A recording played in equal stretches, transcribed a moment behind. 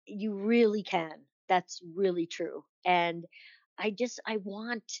you really can. That's really true. And I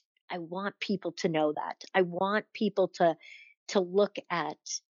want people to know that. I want people to look at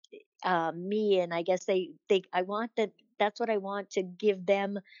me, and I guess they I want that. That's what I want, to give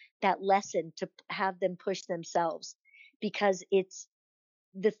them that lesson, to have them push themselves, because it's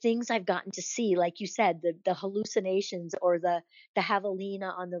the things I've gotten to see, like you said, the hallucinations, or the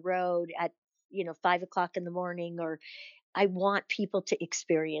javelina on the road at 5 o'clock in the morning, or I want people to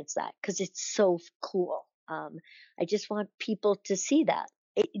experience that because it's so cool. I just want people to see that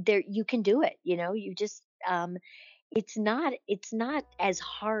there you can do it. You just it's not as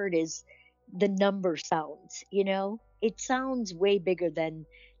hard as the number sounds. It sounds way bigger than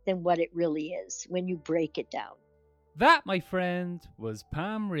what it really is when you break it down. That, my friend, was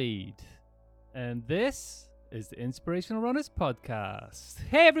Pam Reed. And this is the Inspirational Runners Podcast.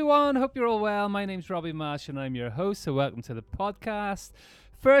 Hey everyone, hope you're all well. My name's Robbie Marsh and I'm your host, so welcome to the podcast.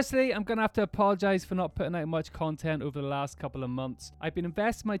 Firstly, I'm going to have to apologize for not putting out much content over the last couple of months. I've been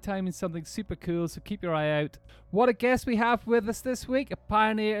investing my time in something super cool, so keep your eye out. What a guest we have with us this week, a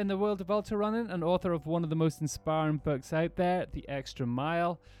pioneer in the world of ultra running and author of one of the most inspiring books out there, The Extra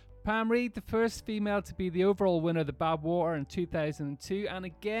Mile. Pam Reed, the first female to be the overall winner of the Badwater in 2002 and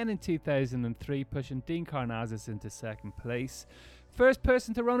again in 2003, pushing Dean Karnazes into second place. First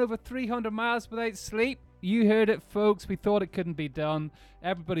person to run over 300 miles without sleep. You heard it, folks. We thought it couldn't be done.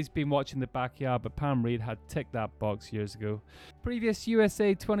 Everybody's been watching the backyard, but Pam Reed had ticked that box years ago. Previous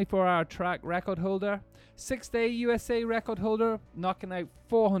USA 24-hour track record holder. 6-day USA record holder, knocking out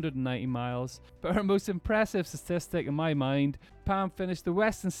 490 miles. But her most impressive statistic in my mind, Pam finished the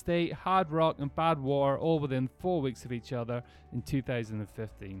Western State, Hard Rock and Badwater all within 4 weeks of each other in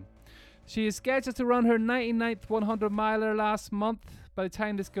 2015. She is scheduled to run her 99th 100 miler last month. By the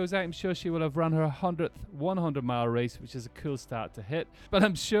time this goes out, I'm sure she will have run her 100th 100 mile race, which is a cool start to hit. But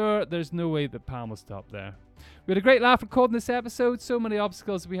I'm sure there's no way that Pam will stop there. We had a great laugh recording this episode. So many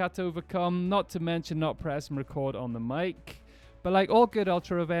obstacles we had to overcome, not to mention not pressing record on the mic. But like all good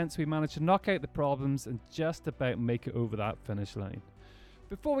ultra events, we managed to knock out the problems and just about make it over that finish line.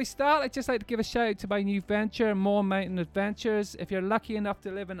 Before we start, I'd just like to give a shout out to my new venture, More Mountain Adventures. If you're lucky enough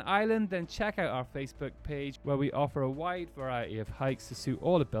to live in Ireland, then check out our Facebook page where we offer a wide variety of hikes to suit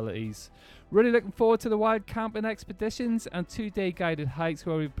all abilities. Really looking forward to the wild camping expeditions and 2-day guided hikes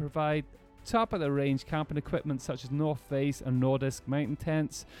where we provide top of the range camping equipment such as North Face and Nordisk mountain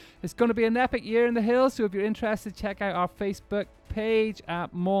tents. It's going to be an epic year in the hills, so if you're interested, check out our Facebook page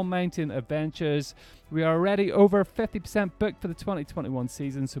at More Mountain Adventures. We are already over 50% booked for the 2021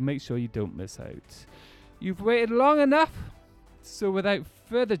 season, so make sure you don't miss out. You've waited long enough, so without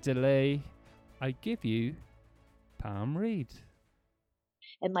further delay, I give you Pam Reed.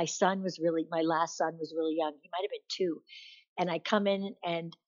 And my last son was really young. He might have been 2. And I come in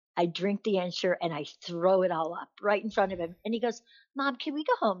and I drink the Ensure and I throw it all up right in front of him. And he goes, "Mom, can we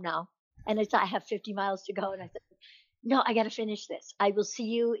go home now?" And I said, "I have 50 miles to go." And I said, "No, I got to finish this. I will see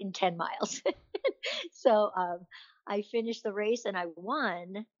you in 10 miles. So I finished the race and I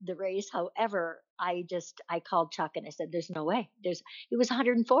won the race. However, I called Chuck and I said, "There's no way. It was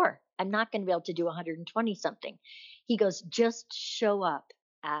 104. I'm not going to be able to do 120 something." He goes,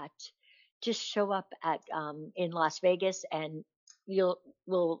 at just show up at in Las Vegas and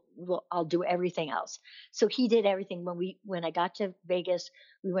I'll do everything else." So he did everything. When I got to Vegas,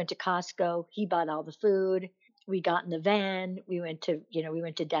 we went to Costco. He bought all the food. We got in the van. We went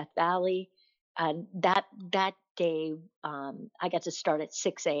to Death Valley, and that day I got to start at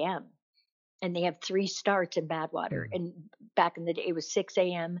 6 a.m. and they have 3 starts in Badwater. And back in the day, it was 6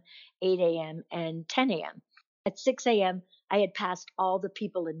 a.m., 8 a.m., and 10 a.m. At 6 a.m., I had passed all the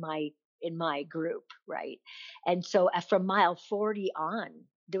people in my group, right? And so from mile 40 on,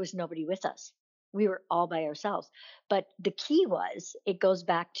 there was nobody with us. We were all by ourselves. But the key was, it goes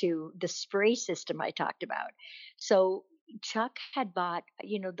back to the spray system I talked about. So Chuck had bought,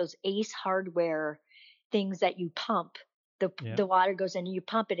 those Ace Hardware things that you pump. The water goes in and you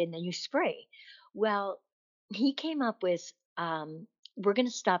pump it and then you spray. Well, he came up with, we're going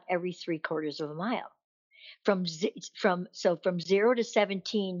to stop every 3/4 of a mile. From 0 to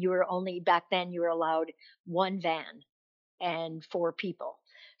 17, back then you were allowed 1 van and 4 people.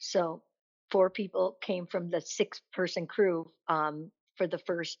 So 4 people came from the 6-person crew for the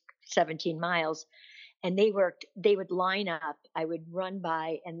first 17 miles. And they would line up. I would run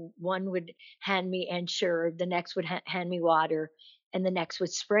by and one would hand me Ensure, the next would hand me water, and the next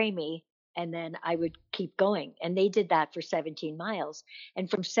would spray me. And then I would keep going. And they did that for 17 miles. And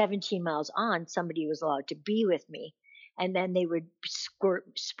from 17 miles on, somebody was allowed to be with me. And then they would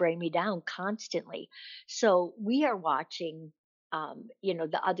spray me down constantly. So we are watching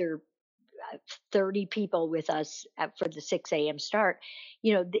the other 30 people with us for the 6 a.m. start,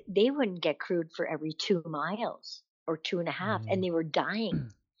 they wouldn't get crude for every 2 miles or two and a half, and Mm. they were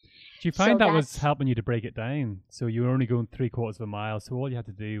dying. Do you So find that was that's helping you to break it down? So you were only going 3/4 of a mile, so all you had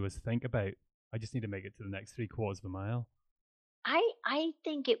to do was think about, I just need to make it to the next 3/4 of a mile. I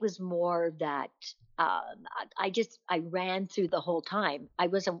think it was more that I ran through the whole time. I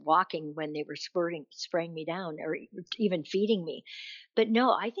wasn't walking when they were spraying me down or even feeding me. But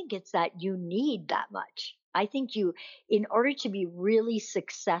no, I think it's that you need that much. I think in order to be really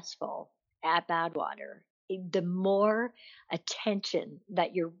successful at Badwater, the more attention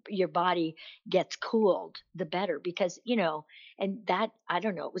that your body gets cooled, the better. Because and that I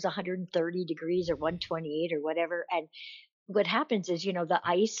don't know, it was 130 degrees or 128 or whatever, and what happens is, the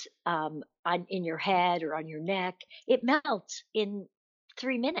ice on in your head or on your neck, it melts in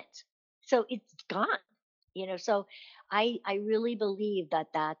 3 minutes, so it's gone. So I really believe that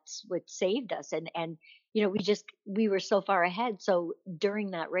that's what saved us, and we were so far ahead. So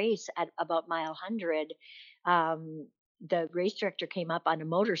during that race at about mile 100, the race director came up on a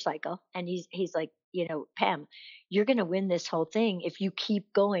motorcycle, and he's like, Pam, you're going to win this whole thing if you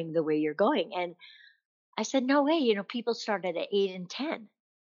keep going the way you're going. And I said, "No way, people started at 8 and 10."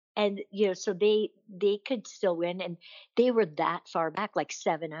 And, so they could still win, and they were that far back, like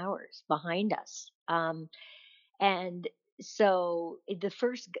 7 hours behind us. And so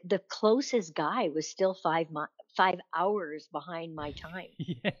the closest guy was still 5 hours behind my time.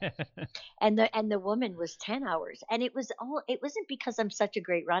 Yeah. And the woman was 10 hours. And it wasn't because I'm such a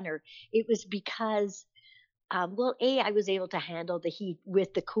great runner. It was because well, I was able to handle the heat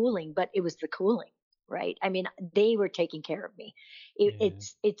with the cooling, but it was the cooling, right? I mean, they were taking care of me. Yeah.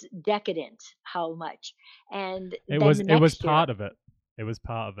 It's decadent how much. And It then was the it was next part year, of it. It was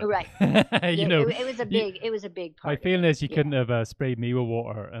part of right? it. Yeah, You, it was a big my part of feeling it. is you Yeah. couldn't have sprayed me with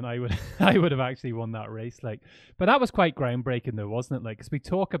water, and I would I would have actually won that race. Like, but that was quite groundbreaking, though, wasn't it? Like, because we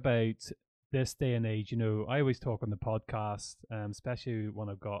talk about this day and age. I always talk on the podcast, especially when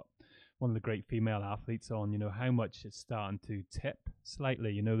I've got one of the great female athletes on. How much it's starting to tip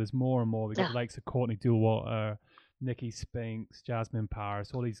slightly. There's more and more. We got the Ugh, likes of Courtney Dauwalter, Nikki Spinks, Jasmine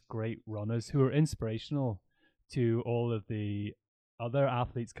Paris, all these great runners who are inspirational to all of the other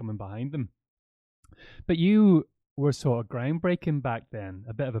athletes coming behind them. But you were sort of groundbreaking back then,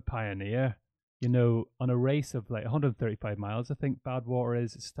 a bit of a pioneer. On a race of like 135 miles, I think Badwater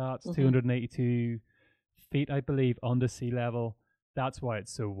is. It starts mhm. 282 feet, I believe, under sea level. That's why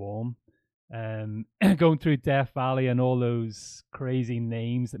it's so warm. Going through Death Valley and all those crazy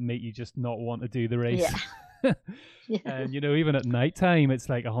names that make you just not want to do the Yeah. race. And even at nighttime, it's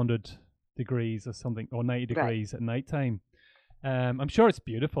like 100 degrees or something, or 90 Right. degrees at nighttime. I'm sure it's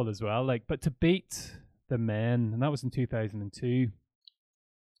beautiful as well. Like, but to beat the men, and that was in 2002.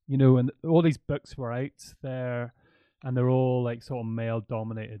 And all these books were out there, and they're all like sort of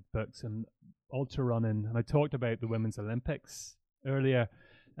male-dominated books and ultra running. And I talked about the Women's Olympics earlier.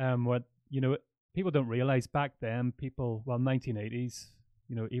 What people don't realize back then, 1980s,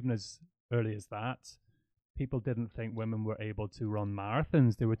 even as early as that, people didn't think women were able to run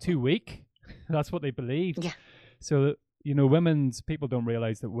marathons. They were too weak. That's what they believed. Yeah. So women's people don't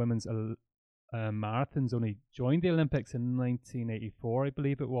realize that women's marathons only joined the Olympics in 1984, I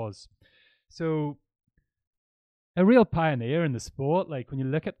believe it was. So a real pioneer in the sport. Like when you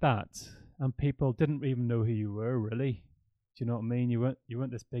look at that, and people didn't even know who you were really. Do you know what I mean? You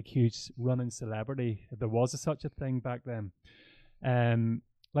weren't this big, huge running celebrity. If there was such a thing back then. Um,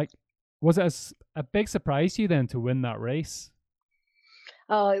 like, was it a big surprise to you then to win that race?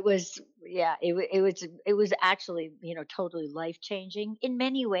 Oh, it was, yeah, it was actually, totally life-changing in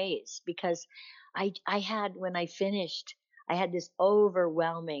many ways, because I had when I finished, I had this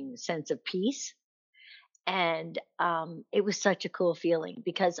overwhelming sense of peace. And it was such a cool feeling,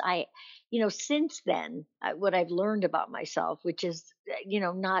 because since then, what I've learned about myself, which is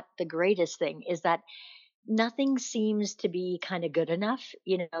not the greatest thing, is that nothing seems to be kind of good enough,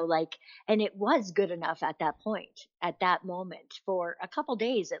 like, and it was good enough at that point, at that moment. For a couple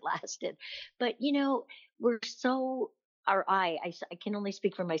days it lasted. But we're so or I can only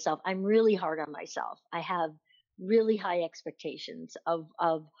speak for myself. I'm really hard on myself. I have really high expectations of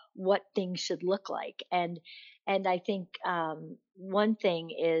what things should look like. And I think one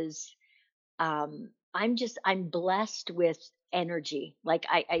thing is, I'm blessed with energy. Like,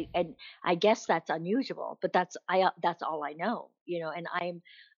 and I guess that's unusual, but that's all I know, and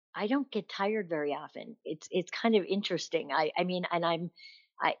I don't get tired very often. It's kind of interesting. I mean, and I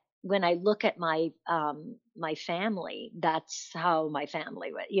when I look at my family, that's how my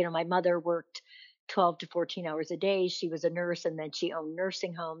family was. My mother worked 12 to 14 hours a day. She was a nurse, and then she owned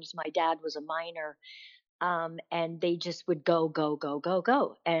nursing homes. My dad was a miner, and they just would go, go, go, go,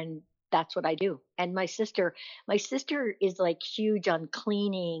 go, and that's what I do. And my sister is like huge on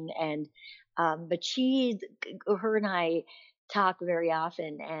cleaning, and but her and I talk very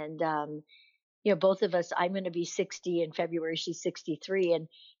often, and both of us. I'm going to be 60 in February. She's 63, and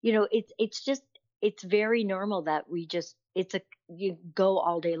it's just it's very normal that we just it's a you go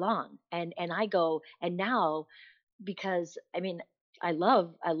all day long, and I go, and now because I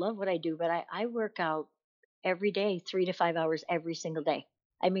love what I do, but I work out every day, 3 to 5 hours every single day.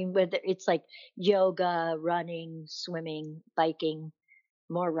 I mean, whether it's like yoga, running, swimming, biking,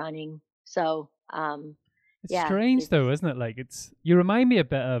 more running. So, It's yeah, strange it's though, isn't it? Like it's you remind me a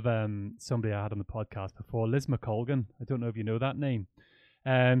bit of somebody I had on the podcast before, Liz McColgan. I don't know if you know that name.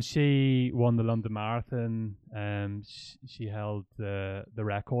 She won the London Marathon. She held the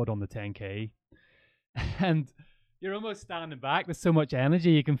record on the 10K, and you're almost standing back. There's so much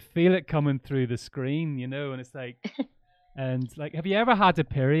energy, you can feel it coming through the screen, and it's like, and like, have you ever had a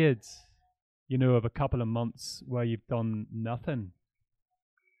period, of a couple of months where you've done nothing?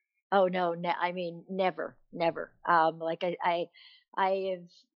 oh no, I mean never, never. Like I have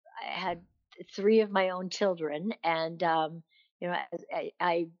I had three of my own children, and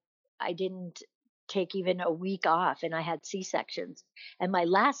I didn't take even a week off, and I had C sections, and my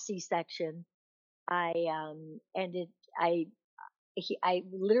last C section I ended I I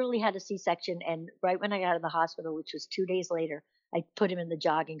literally had a C-section, and right when I got out of the hospital, which was 2 days later, I put him in the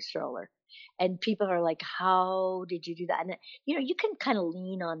jogging stroller. And people are like, "How did you do that?" And you can kind of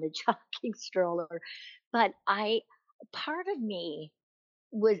lean on the jogging stroller, but I part of me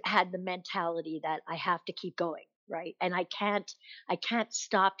was had the mentality that I have to keep going, right? And I can't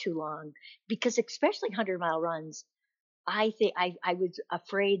stop too long, because especially 100-mile runs, I think I was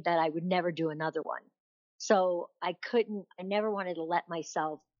afraid that I would never do another one. So I never wanted to let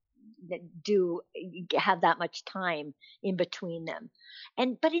myself do have that much time in between them.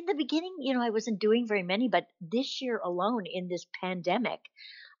 But in the beginning, I wasn't doing very many, but this year alone in this pandemic,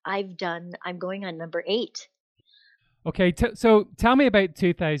 I'm going on number 8. Okay, so tell me about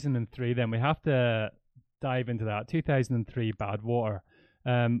 2003 then. We have to dive into that. 2003 Badwater.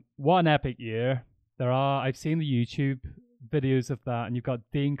 What an epic year. I've seen the YouTube videos of that, and you've got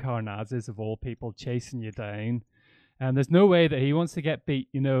Dean Karnazes, of all people, chasing you down. And there's no way that he wants to get beat.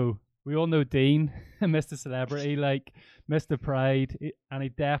 We all know Dean, Mr. Celebrity, like Mr. Pride, and he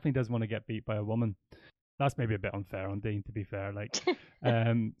definitely doesn't want to get beat by a woman. That's maybe a bit unfair on Dean, to be fair. Like, so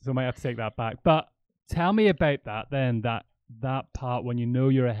I might have to take that back. But tell me about that then. That part when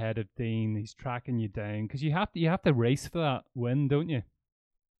you're ahead of Dean, he's tracking you down, because you have to race for that win, don't you?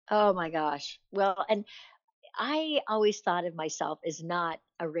 Oh my gosh. Well, and I always thought of myself as not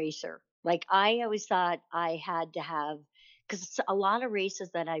a racer. Like I always thought I had to have, because a lot of races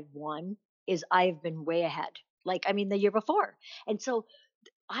that I've won is I've been way ahead. Like I mean the year before, and so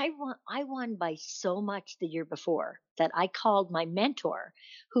I won by so much the year before that I called my mentor,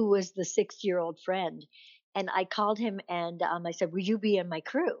 who was the 6-year-old friend, and I called him, and I said, "Will you be in my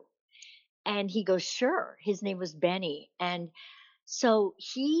crew?" And he goes, "Sure." His name was Benny, and so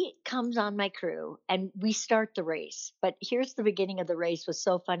he comes on my crew, and we start the race. But here's the beginning of the race was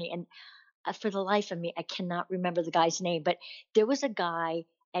so funny, and for the life of me, I cannot remember the guy's name, but there was a guy,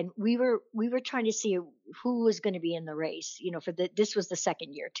 and we were trying to see who was going to be in the race. For this was the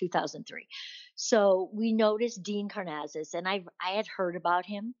second year, 2003. So we noticed Dean Karnazes, and I had heard about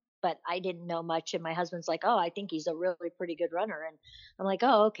him, but I didn't know much. And my husband's like, "Oh, I think he's a really pretty good runner," and I'm like,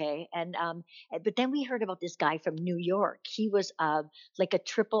 "Oh, okay." But then we heard about this guy from New York. He was like a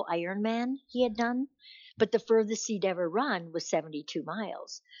triple Ironman he had done, but the furthest he'd ever run was 72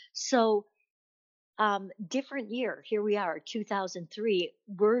 miles. So different year. Here we are, 2003.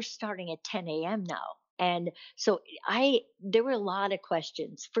 We're starting at 10 a.m. now. And so there were a lot of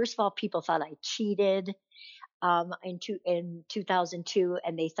questions. First of all, people thought I cheated in 2002,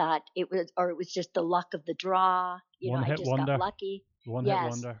 and they thought it was just the luck of the draw. One I hit just got wonder. lucky. One hit Yes.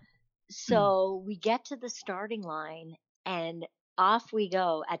 wonder. So we get to the starting line, and off we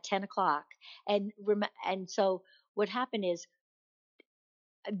go at 10 o'clock. And so what happened is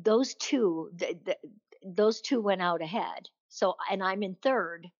those two went out ahead. So, and I'm in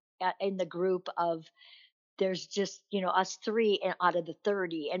third in the group of, there's just us three out of the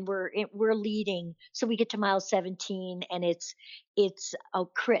 30, and we're leading. So we get to mile 17, and it's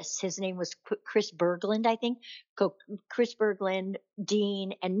Chris. His name was Chris Berglund, I think. Chris Berglund,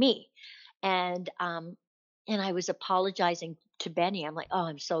 Dean, and me, and I was apologizing to Benny. I'm like, "Oh,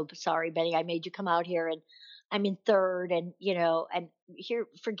 I'm so sorry, Benny. I made you come out here, and I'm in third, and here,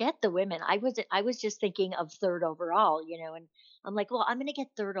 forget the women. I was just thinking of third overall, and I'm like, well, I'm going to get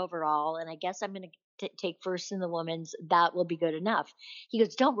third overall, and I guess I'm going to take first in the women's. That will be good enough. He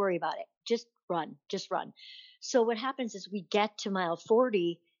goes, don't worry about it. Just run. So what happens is we get to mile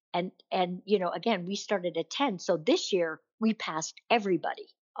 40, and again, we started at 10. So this year we passed everybody.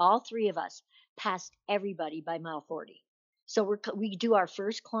 All three of us passed everybody by mile 40. So we do our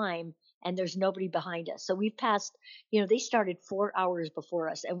first climb, and there's nobody behind us. So we've passed, they started 4 hours before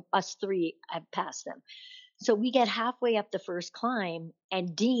us, and us three have passed them. So we get halfway up the first climb,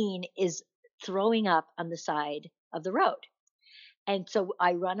 and Dean is throwing up on the side of the road. And so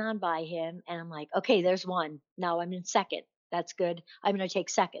I run on by him, and I'm like, okay, there's one. Now I'm in second. That's good. I'm going to take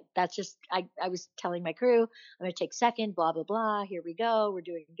second. That's just, I was telling my crew, I'm going to take second, blah, blah, blah. Here we go. We're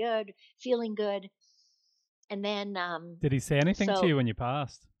doing good, feeling good. And then, Did he say anything to so you when you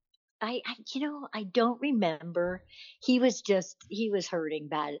passed? I don't remember. He was hurting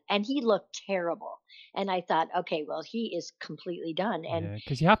bad, and he looked terrible. And I thought, okay, well, he is completely done. And Yeah,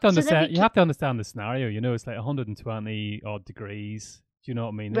 because you have to so then understand. You have to understand the scenario. It's like 120 odd degrees. Do you know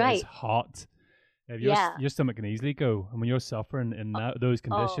what I mean? It is right. hot. If Yeah. your stomach can easily go, and when you're suffering in those Oh,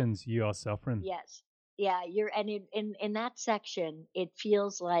 conditions, you are suffering. yes. Yeah, and in that section, it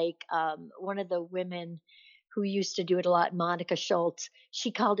feels like one of the women who used to do it a lot, Monica Schultz,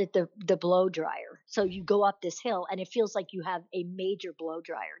 she called it the blow dryer. So you go up this hill, and it feels like you have a major blow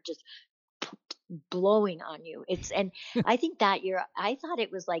dryer just blowing on you. And I think that year I thought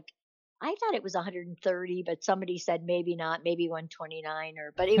it was 130, but somebody said maybe not, maybe 129,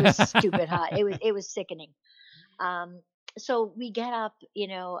 but it was stupid hot. It was sickening. Um, so we get up,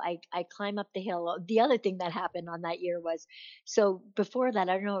 I climb up the hill. The other thing that happened on that year was, so before that,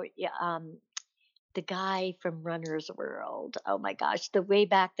 I don't know, yeah, the guy from Runner's World. Oh my gosh, the way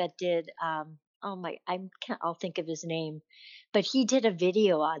back that did, oh my, I'll think of his name, but he did a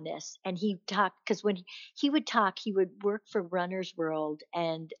video on this, and he talked, because when he would talk, he would work for Runner's World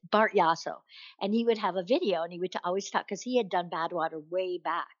and Bart Yasso, and he would have a video, and he would always talk, because he had done Badwater way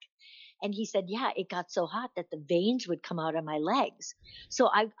back. And he said, yeah, it got so hot that the veins would come out of my legs. So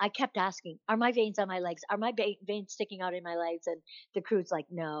I kept asking, are my veins on my legs? Are my veins sticking out in my legs? And the crew's like,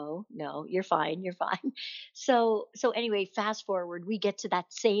 no, no, you're fine. You're fine. So anyway, fast forward, we get to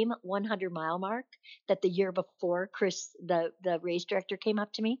that same 100-mile mark that the year before Chris, the race director, came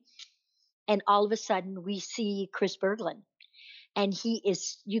up to me. And all of a sudden we see Chris Berglund, and he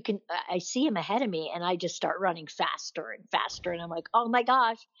is, I see him ahead of me, and I just start running faster and faster, and I'm like, oh my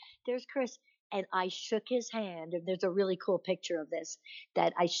gosh, there's Chris. And I shook his hand, and there's a really cool picture of this,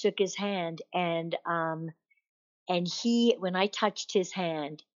 that I shook his hand, and he, when I touched his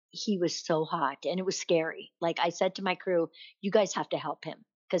hand, he was so hot, and it was scary. Like, I said to my crew, you guys have to help him,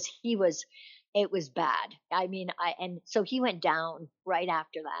 because it was bad. I mean, and so he went down right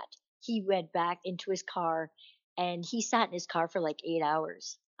after that. He went back into his car, and he sat in his car for like 8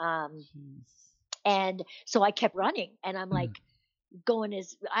 hours. Jeez. And so I kept running, and I'm Mm. like, going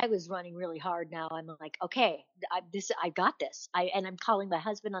as I was running really hard now. I'm like, okay, I got this. And I'm calling my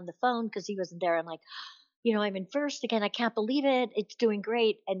husband on the phone because he wasn't there. I'm like, I'm in first again. I can't believe it. It's doing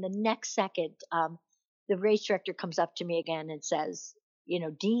great. And the next second, the race director comes up to me again and says,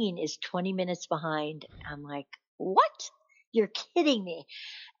 Dean is 20 minutes behind. I'm like, what? You're kidding me.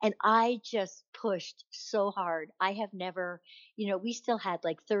 And I just pushed so hard. I have never, we still had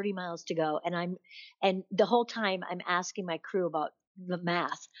like 30 miles to go. And the whole time I'm asking my crew about the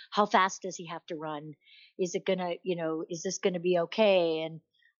math. How fast does he have to run? Is it gonna, is this gonna be okay?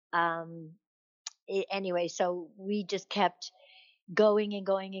 And, anyway, so we just kept going and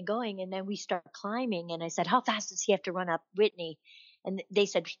going and going. And then we start climbing. And I said, how fast does he have to run up Whitney? And they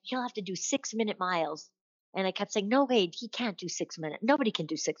said, he'll have to do 6-minute miles. And I kept saying, no, wait, he can't do 6 minute. Nobody can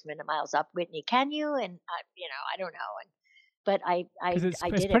do 6-minute miles up Whitney. Can you? And I don't know. But Because I it's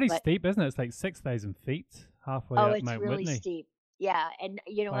did it. pretty But steep, isn't it? It's like 6,000 feet halfway oh, up it's Mount really Whitney. steep. Yeah. And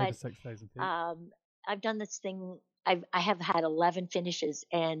you know Five or what? 6,000 feet. I've done this thing. I have had 11 finishes,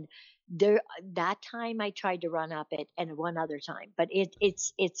 and there, that time I tried to run up it, and one other time, but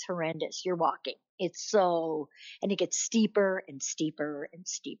it's horrendous. You're walking. It's so, and it gets steeper and steeper and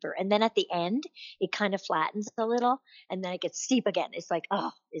steeper. And then at the end, it kind of flattens a little, and then it gets steep again. It's like,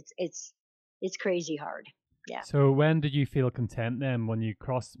 oh, it's crazy hard. Yeah. So when did you feel content then? When you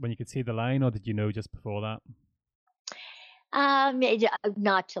could see the line, or did you know just before that?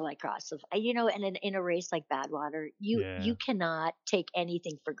 Not till I cross and in a race like Badwater, Yeah. you cannot take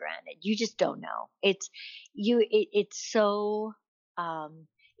anything for granted. You just don't know. It's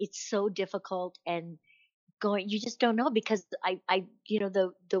so difficult, and you just don't know, because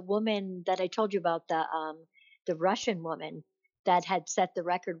the woman that I told you about, the Russian woman, that had set the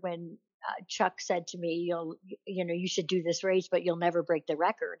record when Chuck said to me, you should do this race, but you'll never break the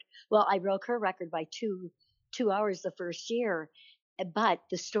record. Well, I broke her record by 2 hours the first year. But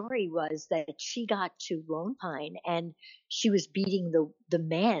the story was that she got to Lone Pine and she was beating the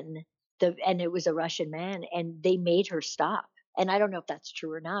men, and it was a Russian man, and they made her stop. And I don't know if that's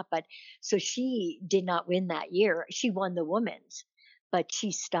true or not, but so she did not win that year. She won the women's, but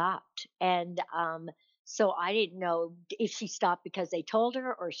she stopped. And so I didn't know if she stopped because they told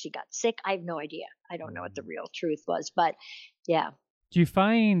her or she got sick. I have no idea. I don't know what the real truth was, but yeah. Do you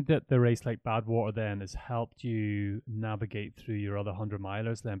find that the race like Badwater then has helped you navigate through your other 100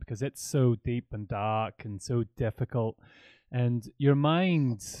 milers then? Because it's so deep and dark and so difficult. And your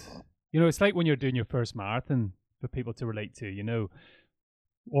mind, it's like when you're doing your first marathon for people to relate to,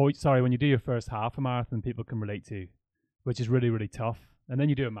 or sorry, when you do your first half a marathon, people can relate to, which is really, really tough. And then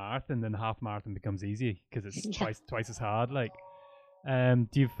you do a marathon, then half marathon becomes easy because it's twice as hard. Like, do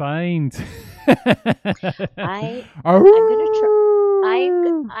you find?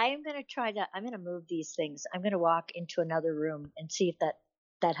 I'm gonna try to. I'm gonna move these things. I'm gonna walk into another room and see if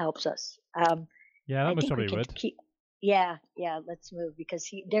that helps us. Yeah, that I most think we probably can would. keep. Yeah, let's move because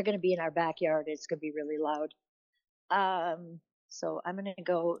they're gonna be in our backyard. It's gonna be really loud. So I'm gonna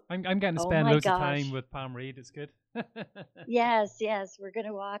go. I'm getting to Oh spend my loads of time gosh. with Pam Reed. It's good. Yes, we're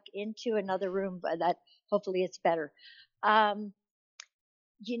gonna walk into another room, but that hopefully it's better. Um,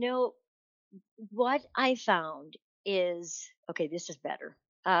 you know what I found is okay. This is better.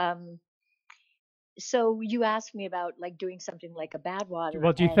 Um, so you asked me about like doing something like a Badwater,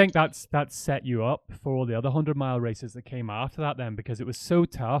 Well, do you and think that's set you up for all the other 100 mile races that came after that then? Because it was so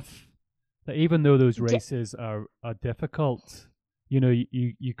tough that even though those de- races are difficult,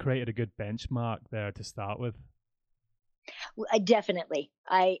 you created a good benchmark there to start with. definitely,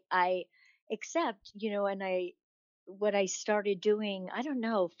 I except and what I started doing, I don't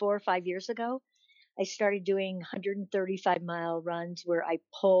know, 4 or 5 years ago, I started doing 135-mile runs where I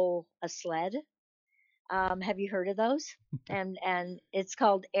pull a sled. Have you heard of those? And it's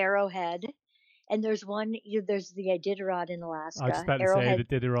called Arrowhead. And there's the Iditarod in I was just Alaska. about to say Arrowhead. the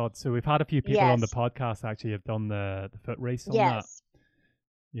Diderot. So we've had a few people on the Yes, podcast actually have done the foot race on that. yes,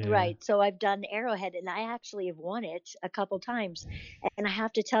 Yeah. right. So I've done Arrowhead, and I actually have won it a couple times. And I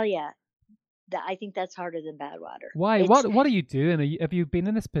have to tell you that I think that's harder than Badwater. Why? It's What are you doing? Have you been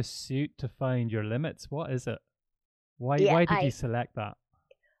in this pursuit to find your limits? What is it? Why yeah. did you select that?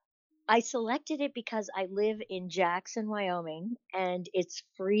 I selected it because I live in Jackson, Wyoming, and it's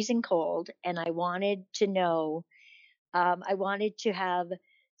freezing cold, and I wanted to know. I wanted to have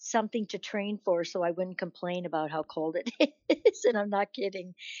something to train for so I wouldn't complain about how cold it is. And I'm not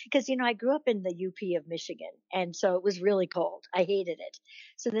kidding. Because, I grew up in the UP of Michigan. And so it was really cold. I hated it.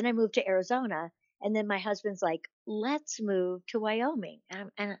 So then I moved to Arizona. And then my husband's like, let's move to Wyoming.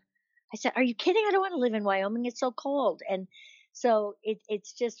 And I said, are you kidding? I don't want to live in Wyoming. It's so cold. And so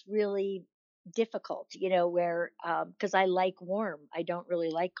it's just really difficult, where, because I like warm. I don't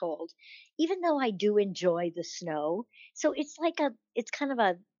really like cold, even though I do enjoy the snow. So it's kind of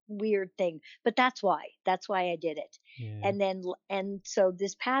a weird thing, but that's why I did it. Yeah. And so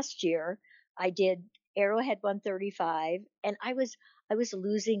this past year I did Arrowhead 135, and I was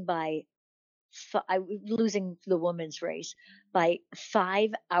losing losing the women's race by 5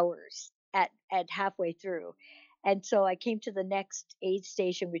 hours at halfway through. And so I came to the next aid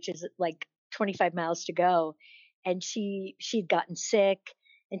station, which is like 25 miles to go. And she'd gotten sick,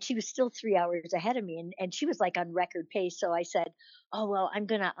 and she was still 3 hours ahead of me. And she was like on record pace. So I said, oh, well, I'm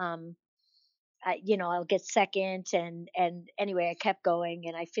going to, I'll get second. And anyway, I kept going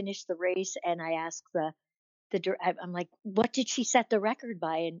and I finished the race, and I asked I'm like, what did she set the record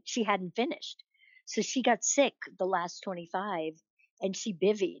by? And she hadn't finished. So she got sick the last 25, and she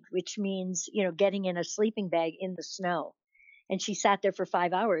bivvied, which means, getting in a sleeping bag in the snow. And she sat there for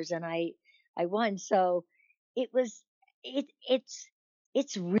 5 hours, and I won. So it was,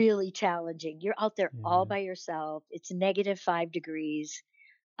 it's really challenging. You're out there all Yeah. by yourself. It's -5 degrees,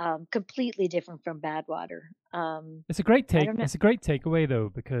 completely different from Badwater. It's a great I don't know. It's a great takeaway though,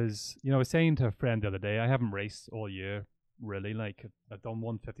 because I was saying to a friend the other day, I haven't raced all year really. Like I've done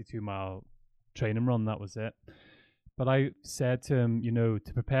 152-mile training run, that was it. But I said to him,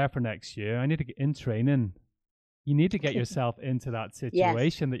 to prepare for next year, I need to get in training. You need to get yourself into that Yes,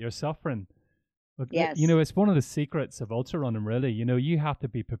 situation that you're suffering. Look, yes. it's one of the secrets of ultra running, really. You have to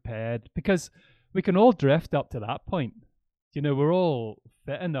be prepared because we can all drift up to that point. We're all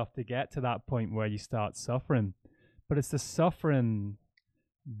fit enough to get to that point where you start suffering. But it's the suffering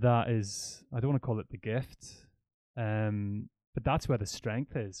that is, I don't want to call it the gift, but that's where the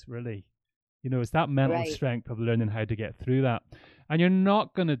strength is, really. It's that mental Right. strength of learning how to get through that. And you're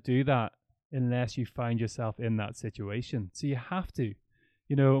not going to do that unless you find yourself in that situation. So you have to.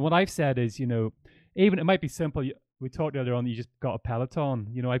 What I've said is, even it might be simple. We talked earlier on, you just got a Peloton.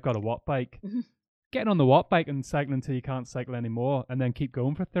 I've got a watt bike. Mhm. Getting on the watt bike and cycling until you can't cycle anymore and then keep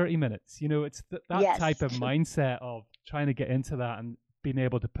going for 30 minutes. It's that type Yes. of mindset of trying to get into that and being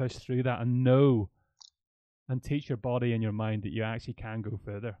able to push through that and know and teach your body and your mind that you actually can go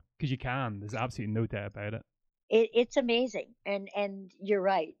further, because you can. There's absolutely no doubt about it. It's amazing, and you're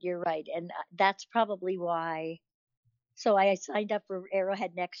right. You're right, and that's probably why. So I signed up for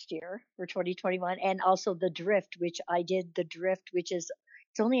Arrowhead next year for 2021, and also the Drift, which I did the Drift, which is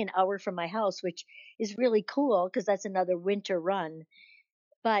it's only an hour from my house, which is really cool because that's another winter run.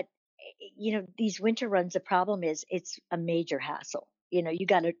 But these winter runs, the problem is it's a major hassle. You've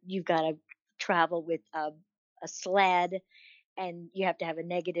got to travel with a sled, and you have to have a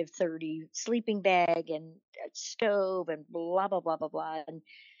 -30 sleeping bag and a stove and blah blah blah blah blah.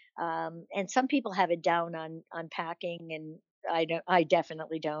 And some people have it down on packing, and I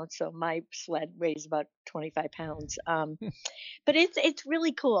definitely don't. So my sled weighs about 25 pounds. But it's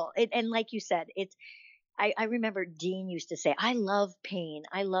really cool. And like you said, I remember Dean used to say, I love pain.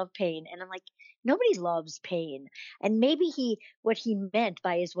 I love pain. And I'm like, nobody loves pain. And maybe what he meant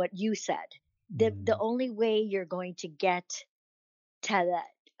by is what you said. The Mm. only way you're going to get to that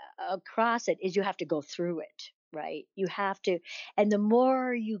across it is you have to go through it, right? You have to, and the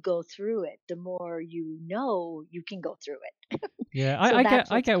more you go through it, the more you can go through it. Yeah, So I get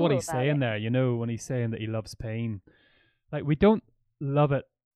that's I what's get what cool he's about saying it. there. When he's saying that he loves pain, like we don't love it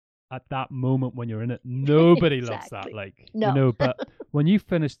at that moment when you're in it. Nobody loves that. Exactly. No. But when you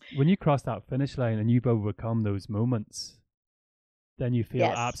cross that finish line and you've overcome those moments, then you feel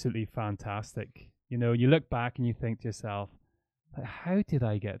Yes. absolutely fantastic. You look back and you think to yourself, like, how did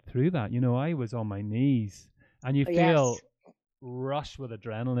I get through that? I was on my knees, and you Yes. feel rush with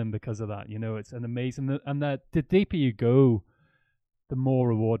adrenaline because of that. It's an amazing, and the deeper you go, the more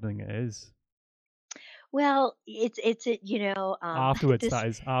rewarding it is. Well, it's Afterwards, this that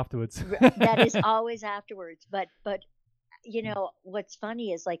is afterwards. that is always afterwards. But what's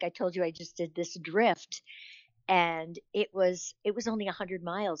funny is, like I told you, I just did this drift, and it was only 100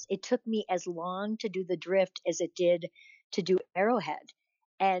 miles. It took me as long to do the drift as it did to do Arrowhead.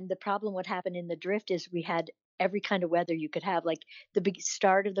 And the problem what happened in the drift is we had every kind of weather you could have. Like the big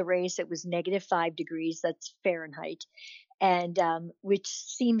start of the race, it was -5 degrees, that's Fahrenheit, and which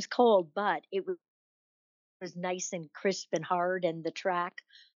seems cold, but it was nice and crisp and hard, and the track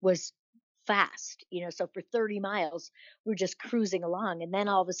was fast, so for 30 miles we're just cruising along, and then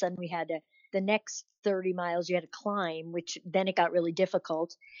all of a sudden we had to the next 30 miles you had to climb, which then it got really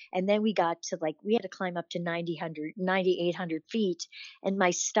difficult. And then we got to, like, we had to climb up to 9,800 feet, and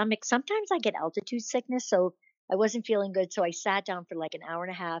my stomach, sometimes I get altitude sickness, so I wasn't feeling good, so I sat down for like an hour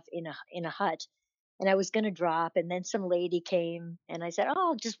and a half in a hut, and I was going to drop. And then some lady came, and I said, "Oh,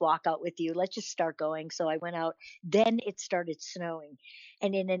 I'll just walk out with you. Let's just start going." So I went out. Then it started snowing.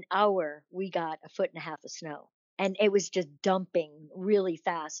 And in an hour, we got a foot and a half of snow. And it was just dumping really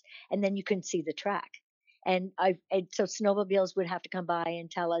fast. And then you couldn't see the track. And so snowmobiles would have to come by and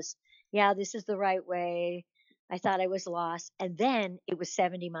tell us, yeah, this is the right way. I thought I was lost. And then it was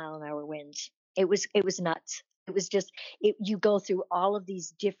 70-mile-an-hour winds. It was nuts. It was just you go through all of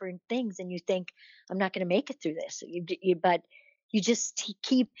these different things, and you think, I'm not going to make it through this. But you just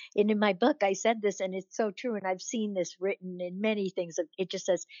keep. And in my book, I said this, and it's so true. And I've seen this written in many things. It just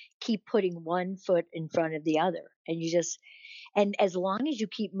says, keep putting one foot in front of the other, and as long as you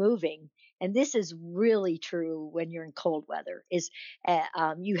keep moving. And this is really true when you're in cold weather. Is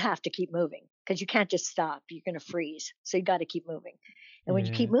you have to keep moving because you can't just stop. You're going to freeze. So you got to keep moving. And when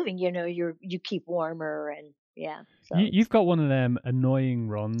you keep Yeah. moving, you keep warmer, and yeah. So You've got one of them annoying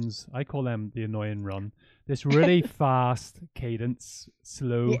runs. I call them the annoying run. This really fast cadence,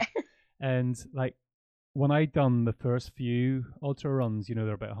 slow. yeah. And like when I done the first few ultra runs,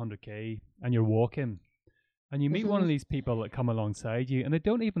 they're about 100K, and you're walking, and you meet one hmm of these people that come alongside you, and they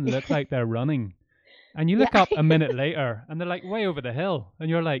don't even look like they're running. And you yeah. look up a minute later, and they're like way over the hill, and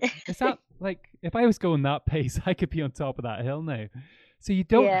you're like, is that like, if I was going that pace, I could be on top of that hill now. So you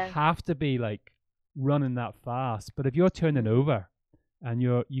don't yeah. have to be like running that fast, but if you're turning hmm over and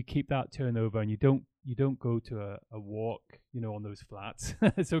you keep that turnover, and you don't go to a walk, on those flats.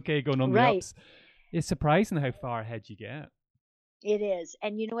 It's okay going on the Right. ups. It's surprising how far ahead you get. It is.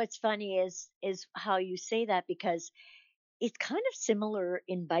 And what's funny is how you say that, because it's kind of similar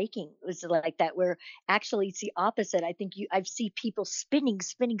in biking. It was like that, where actually it's the opposite. I think I've seen people spinning,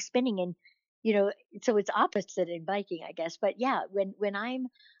 spinning, spinning, you know, so it's opposite in biking, I guess. But yeah, when I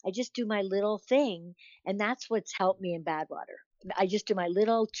just do my little thing, and that's what's helped me in Badwater. I just do my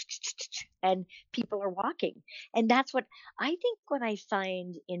little and people are walking. And that's what I think what I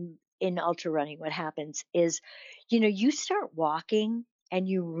find in ultra running, what happens is, you start walking and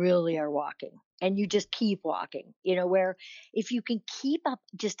you really are walking and you just keep walking, where if you can keep up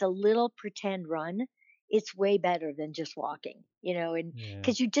just a little pretend run, it's way better than just walking, and Yeah.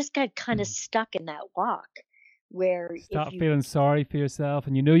 because you just got kind of stuck in that walk where if Start you, feeling sorry for yourself,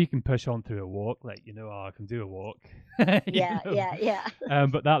 and you can push on through a walk, like oh, I can do a walk, you yeah, know. yeah, yeah,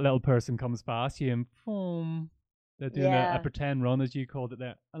 But that little person comes past you, and boom, they're doing a yeah, pretend run, as you called it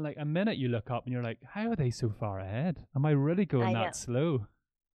there. And like a minute, you look up and you're like, how are they so far ahead? Am I really going I know, that slow?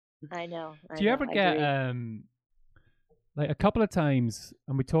 I Do you know, ever I get agree. like a couple of times,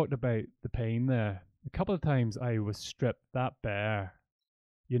 and we talked about the pain there. A couple of times I was stripped that bare.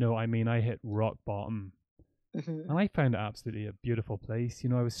 I mean, I hit rock bottom, Hmm. and I found it absolutely a beautiful place.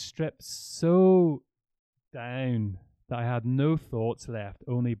 I was stripped so down that I had no thoughts left,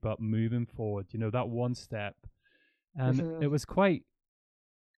 only but moving forward. That one step, and Hmm. it was quite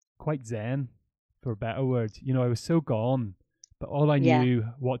zen, for a better word. I was so gone, but all I Yeah. knew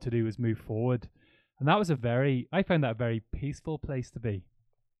what to do was move forward, and that was I found that a very peaceful place to be.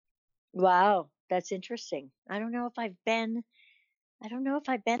 Wow, that's interesting. I don't know if I've been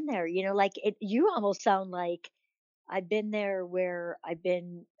there. Like you almost sound like I've been there where I've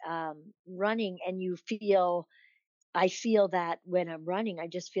been running, and I feel that when I'm running, I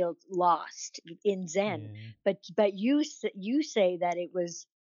just feel lost in Zen. Yeah. But you say that it was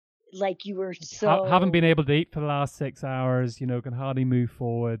like you were Like haven't been so, able to eat for the last 6 hours, can hardly move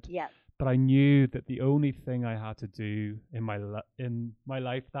forward. yeah, But I knew that the only thing I had to do in my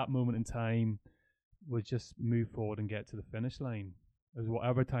life that moment in time was just move forward and get to the finish line. It was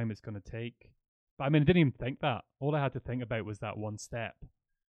whatever time it's going to take. But I mean, I didn't even think that. All I had to think about was that one step.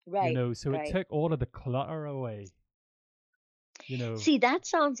 right, So it right. took all of the clutter away. You know, See, that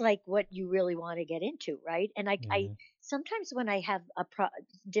sounds like what you really want to get into, right? And I yeah, sometimes when I have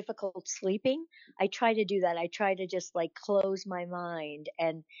difficult sleeping, I try to do that. I try to just like close my mind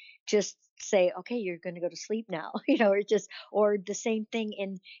and just say, okay, you're going to go to sleep now, or the same thing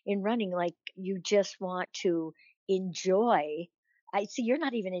in running. Like you just want to enjoy. I see. You're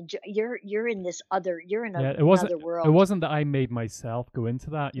not even enjoy. You're in this other. You're in yeah. another It world. wasn't that I made myself go into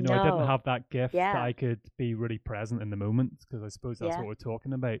that. I didn't No. have that gift that Yeah. I could be really present in the moment, because I suppose that's Yeah. what we're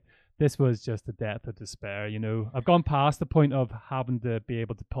talking about. This was just the depth of despair. I've gone past the point of having to be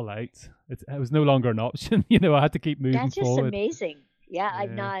able to pull out. It was no longer an option. I had to keep moving That's just forward. amazing. Yeah,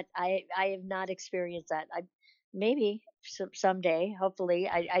 Yeah. I have not experienced that. I maybe someday, hopefully.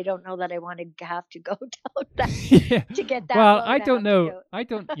 I don't know that I want to have to go down that Yeah. to get that Well, low I to don't have to know. go. I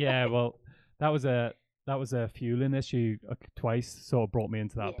don't. Yeah. Well, that was a fueling issue, twice. Sort of brought me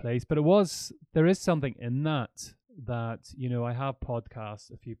into that Yeah. place. But there is something in that I have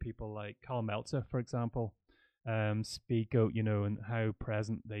podcasts. A few people like Carl Meltzer, for example, speak out. And how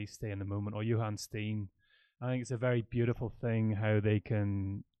present they stay in the moment. Or Johann Steen. I think it's a very beautiful thing how they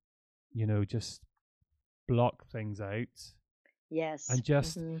can just block things out, Yes. and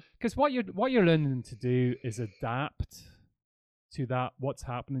just Hmm. because what you're learning to do is adapt to that what's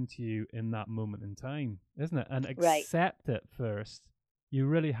happening to you in that moment in time, isn't it? And Right. accept it first. You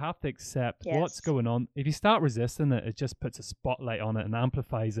really have to accept what's Yes. going on. If you start resisting it, it just puts a spotlight on it and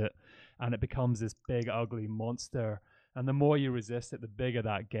amplifies it, and it becomes this big ugly monster. And the more you resist it, the bigger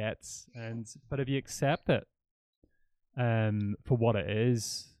that gets. And but if you accept it for what it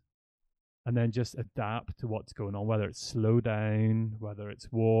is, and then just adapt to what's going on, whether it's slow down, whether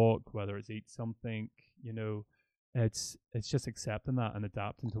it's walk, whether it's eat something, you know, it's just accepting that and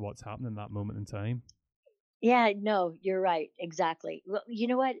adapting to what's happening in that moment in time. Yeah, no, you're right. Exactly. Well, you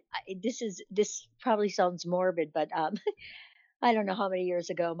know what? This probably sounds morbid, but I don't know how many years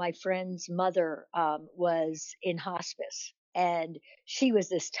ago, my friend's mother was in hospice, and she was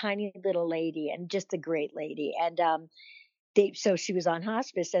this tiny little lady and just a great lady. And so she was on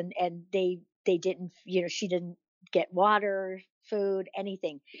hospice, and they didn't, she didn't get water, food,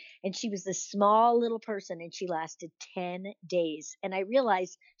 anything, and she was this small little person, and she lasted 10 days, and I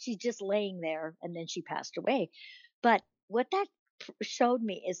realized she's just laying there, and then she passed away. But what that showed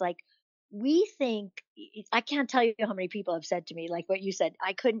me is like, we think, I can't tell you how many people have said to me like what you said,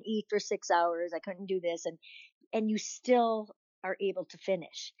 I couldn't eat for 6 hours, I couldn't do this, and you still are able to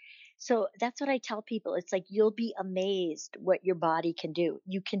finish. So that's what I tell people. It's like you'll be amazed what your body can do.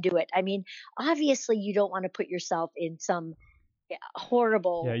 You can do it. I mean, obviously you don't want to put yourself in some Yeah,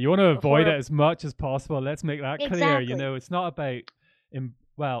 horrible you want to avoid it horrible as much as possible. Let's make that clear. exactly. It's not about,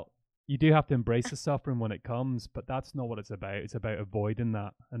 well, you do have to embrace the suffering when it comes, but that's not what it's about. It's about avoiding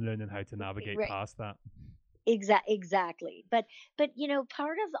that and learning how to navigate Right. past that. Exactly. But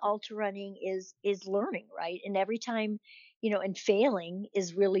part of ultra running is learning, right? And every time, and failing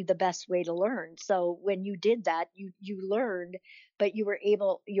is really the best way to learn. So when you did that, you learned, but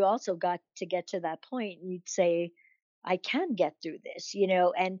you also got to get to that point and you'd say, I can get through this,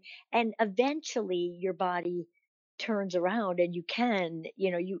 and eventually your body turns around and you can,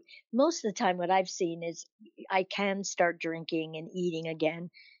 you most of the time what I've seen is I can start drinking and eating again.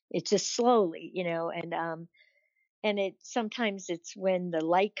 It's just slowly, and it sometimes it's when the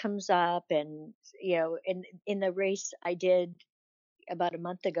light comes up, and in the race I did about a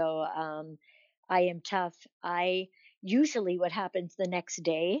month ago, I am tough. I usually what happens the next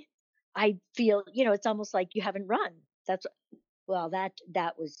day, I feel, it's almost like you haven't run. That's well,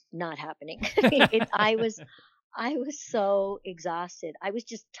 that was not happening. I was so exhausted. I was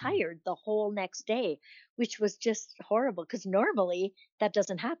just tired the whole next day, which was just horrible because normally that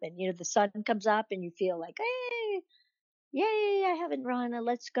doesn't happen. The sun comes up and you feel like, hey, yay, I haven't run.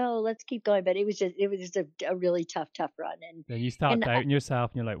 Let's go. Let's keep going. But it was just a really tough run. And, Then you start and doubting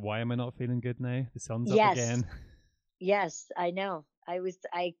yourself and you're like, why am I not feeling good now? The sun's up yes, again. yes, I know.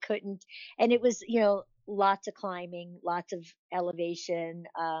 I couldn't, and it was, lots of climbing, lots of elevation.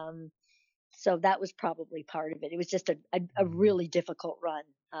 So that was probably part of it. It was just a Mm. really difficult run.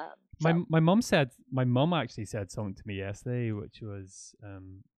 My So my mum actually said something to me yesterday, which was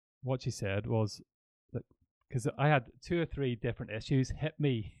what she said was that because I had two or three different issues hit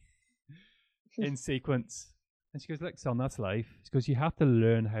me in sequence, and she goes, "Look, son, that's life." She goes, "You have to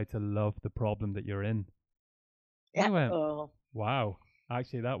learn how to love the problem that you're in." And yeah. I went, Oh, "Wow,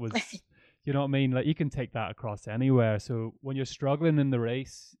 actually, that was." You know what I mean? Like you can take that across anywhere. So when you're struggling in the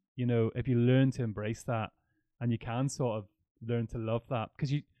race, if you learn to embrace that, and you can sort of learn to love that,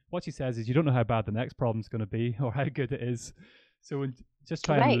 because what she says is you don't know how bad the next problem's going to be or how good it is. So just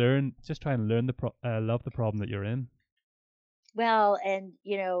try and right. learn, love the problem that you're in. Well, and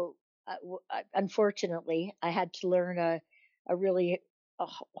unfortunately, I had to learn a really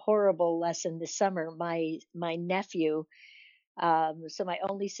horrible lesson this summer. My nephew, so my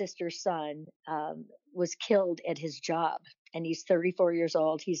only sister's son, was killed at his job, and he's 34 years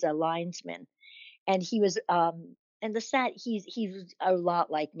old. He's a linesman, and he was and the sad he's a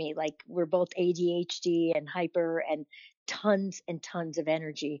lot like me. Like we're both ADHD and hyper and tons of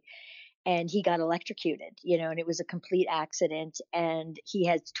energy, and he got electrocuted, and it was a complete accident, and he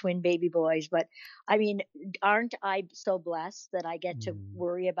has twin baby boys. But I mean, aren't I so blessed that I get to Mm.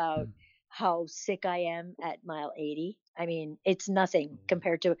 worry about how sick I am at mile 80? I mean, it's nothing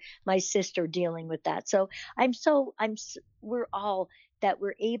compared to my sister dealing with that. So we're all that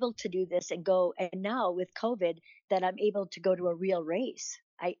we're able to do this and go, and now with COVID, that I'm able to go to a real race.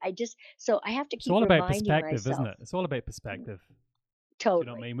 I just, so I have to It's keep all about reminding perspective, isn't myself. it? It's all about perspective. Do you know what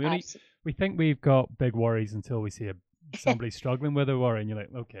I Totally, mean? absolutely. We think we've got big worries until we see somebody struggling with a worry, and you're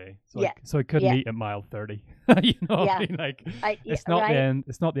like, okay, Yeah, so I couldn't yeah, eat at mile 30. You know what I yeah. mean? Like, Yeah, it's not the right, end.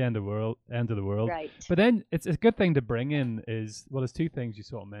 It's not the end of the world. right. But then it's a good thing to bring in is well, there's two things you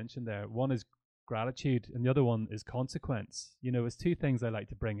sort of mentioned there. One is gratitude, and the other one is consequence. It's two things I like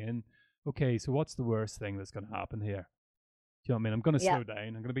to bring in. Okay, so what's the worst thing that's going to happen here? Do you know what I mean? I'm going to Yeah, slow down.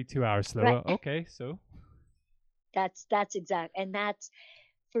 I'm going to be 2 hours right. slower. Okay, so. That's exact, and that's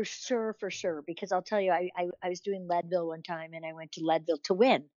for sure. Because I'll tell you, I was doing Leadville one time, and I went to Leadville to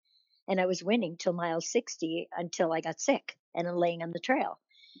win, and I was winning till mile 60 until I got sick and I'm laying on the trail.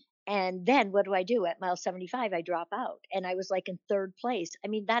 And then what do? At mile 75, I drop out, and I was like in third place. I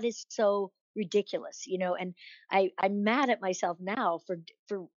mean, that is so ridiculous, and I'm mad at myself now for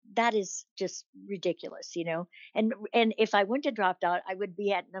that is just ridiculous, and if I wouldn't have dropped out, I would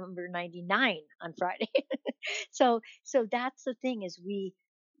be at number 99 on Friday. So that's the thing, is we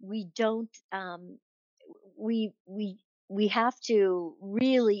don't we we have to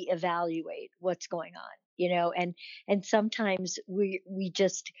really evaluate what's going on, and sometimes we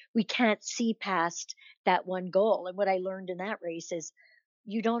can't see past that one goal. And what I learned in that race is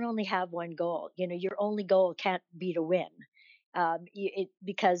you don't only have one goal. Your only goal can't be to win,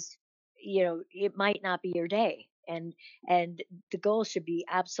 because it might not be your day, and the goal should be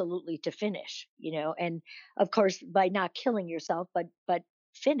absolutely to finish, and of course by not killing yourself, but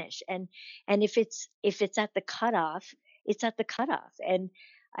finish. And if it's at the cutoff, it's at the cutoff. And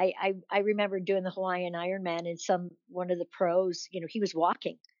I remember doing the Hawaiian Ironman, and one of the pros, he was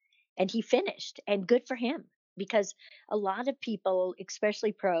walking and he finished, and good for him. Because a lot of people,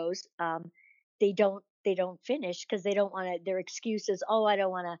 especially pros, they don't finish because they don't want to. Their excuse is, oh, I don't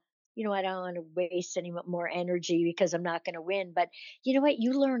want to I don't want to waste any more energy because I'm not going to win. But you know what?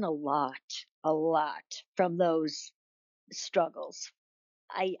 You learn a lot from those struggles.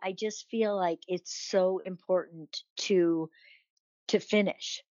 I just feel like it's so important to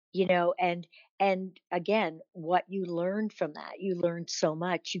finish, and again, what you learned from that, you learned so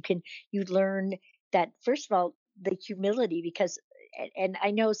much. You learn that, first of all, the humility, because and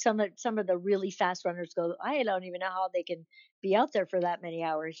I know some of the really fast runners go, I don't even know how they can be out there for that many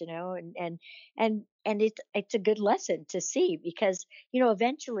hours, and it's a good lesson to see, because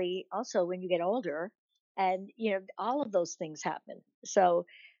eventually, also, when you get older, and all of those things happen. So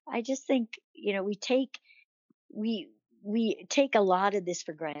I just think, we we take a lot of this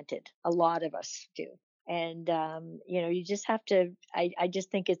for granted. A lot of us do. And you just have to, I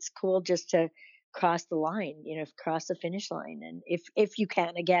just think it's cool just to cross the line, cross the finish line. And if you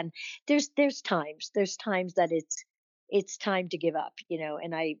can, again, there's times that it's time to give up,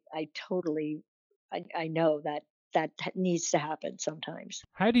 and I totally, I know that needs to happen sometimes.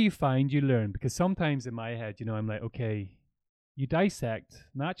 How do you find you learn? Because sometimes in my head, I'm like, okay,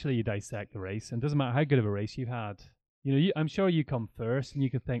 naturally you dissect the race, and it doesn't matter how good of a race you've had. I'm sure you come first and you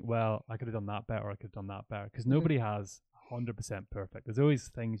could think, well, I could have done that better, or I could have done that better, because Hmm. nobody has 100% perfect. There's always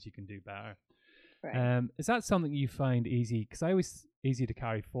things you can do better. Right. Is that something you find easy? Because I always easy to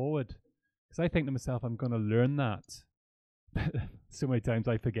carry forward. Because I think to myself, I'm going to learn that. So many times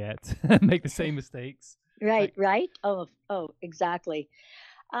I forget, make the same mistakes. Right, Like, right. Oh, exactly.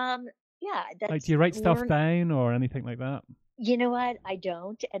 Um, yeah, like, do that's you write stuff learn. down or anything like that? You know what? I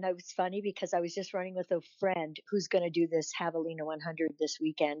don't. And I was funny because I was just running with a friend who's going to do this Javelina 100 this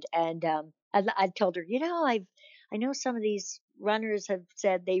weekend. And I told her, I know some of these runners have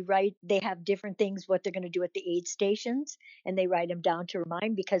said they have different things, what they're going to do at the aid stations, and they write them down to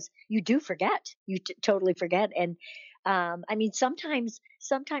remind, because you do forget. You totally forget. And I mean, sometimes,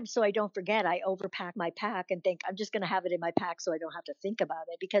 so I don't forget, I overpack my pack and think I'm just going to have it in my pack so I don't have to think about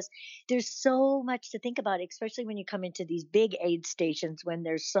it, because there's so much to think about, especially when you come into these big aid stations when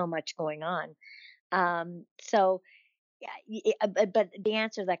there's so much going on. So yeah, but the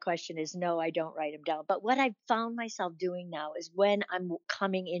answer to that question is no, I don't write them down. But what I've found myself doing now is, when I'm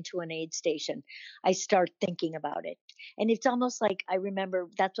coming into an aid station, I start thinking about it. And it's almost like, I remember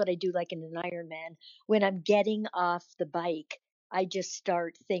that's what I do, like in an Ironman. When I'm getting off the bike, I just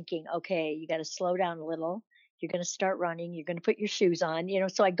start thinking, okay, you got to slow down a little. You're going to start running. You're going to put your shoes on,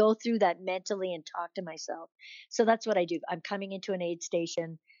 so I go through that mentally and talk to myself. So that's what I do. I'm coming into an aid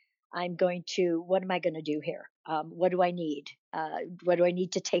station. What am I going to do here? What do I need? What do I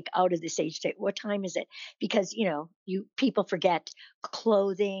need to take out of this age state? What time is it? Because, people forget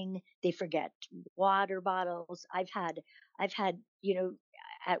clothing, they forget water bottles. I've had,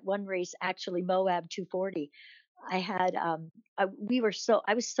 at one race, actually Moab 240, I had, I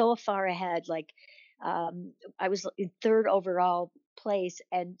was so far ahead, like, I was in third overall place.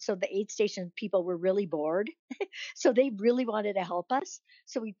 And so the aid station people were really bored, so they really wanted to help us.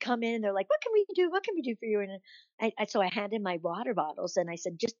 So we'd come in and they're like, "What can we do? What can we do for you?" And so I handed my water bottles and I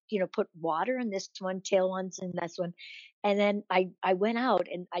said, "Just, put water in this one, tail ones in this one." And then I went out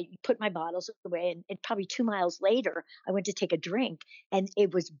and I put my bottles away. And probably 2 miles later, I went to take a drink, and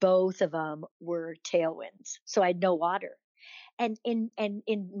it was, both of them were tailwinds. So I had no water. And in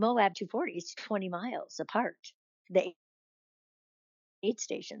Moab 240, it's 20 miles apart, the aid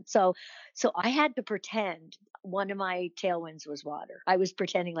station. So I had to pretend one of my tailwinds was water. I was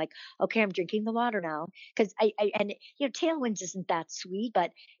pretending like, okay, I'm drinking the water now, because and tailwinds isn't that sweet,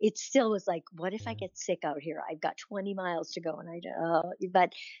 but it still was like, what if I Yeah. get sick out here? I've got 20 miles to go, and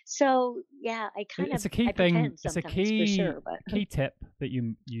but so yeah, It's a key I thing. pretend It's a sometimes, for key sure, but key tip that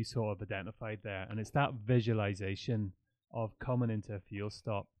you sort of identified there, and it's that visualization of coming into a fuel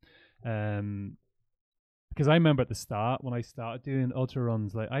stop. Um, because I remember at the start when I started doing ultra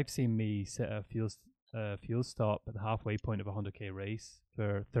runs, like I've seen me sit at a fuel stop at the halfway point of a 100k race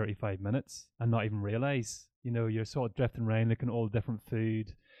for 35 minutes and not even realize. You're sort of drifting around looking at all different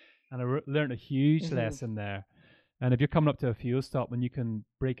food, and learned a huge hmm. lesson there. And if you're coming up to a fuel stop, when you can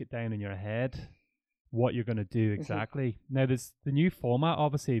break it down in your head what you're going to do Hmm. exactly. Now, there's the new format,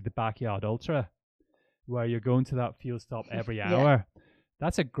 obviously, the backyard ultra, where you're going to that fuel stop every Yeah. hour.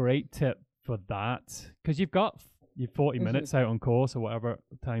 That's a great tip for that, because you've got your 40 Hmm. minutes out on course, or whatever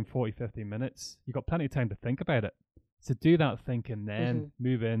time, 40, 50 minutes. You've got plenty of time to think about it. So do that thinking, then Hmm.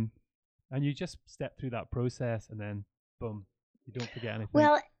 move in, and you just step through that process, and then boom, you don't forget anything.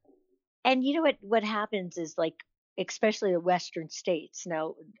 Well, and you know what happens is, like, especially the Western states.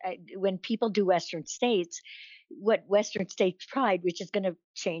 Now, when people do Western states, what Western States Pride, which is going to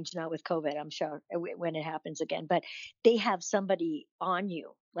change now with COVID, I'm sure, when it happens again. But they have somebody on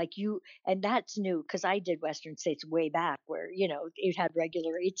you, like you, and that's new because I did Western States way back, where it had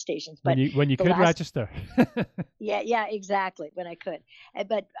regular aid stations. When But you the could last register. yeah, exactly. When I could.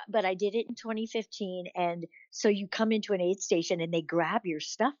 But I did it in 2015, and so you come into an aid station and they grab your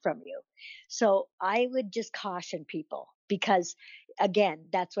stuff from you. So I would just caution people, because again,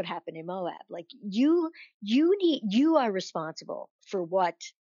 that's what happened in Moab. Like, you are responsible for what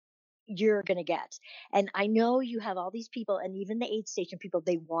you're going to get. And I know you have all these people, and even the aid station people,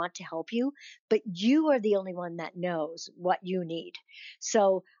 they want to help you, but you are the only one that knows what you need.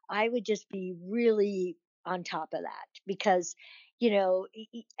 So I would just be really on top of that, because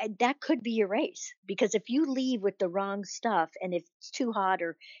that could be your race. Because if you leave with the wrong stuff, and if it's too hot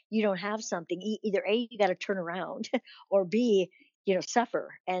or you don't have something, either A, you got to turn around, or B,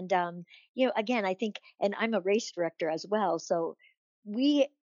 suffer. And again, I think, and I'm a race director as well, so we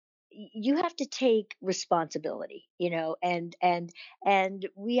you have to take responsibility, and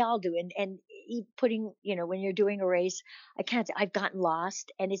we all do. And putting, when you're doing a race, I've gotten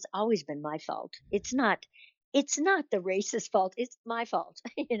lost, and it's always been my fault. It's not the race's fault, it's my fault.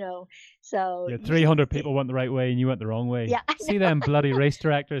 So Yeah, 300 people went the right way and you went the wrong way. yeah, I See know. them bloody race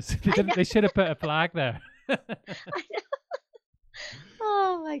directors. They I didn't. know. They should have put a flag there. I know.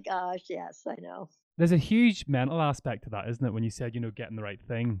 Oh my gosh, yes, I know. There's a huge mental aspect to that, isn't it? When you said, getting the right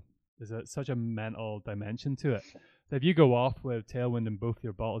thing, there's such a mental dimension to it. So if you go off with tailwind in both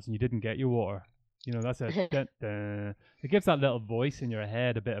your bottles and you didn't get your water, that's a dun, dun. It gives that little voice in your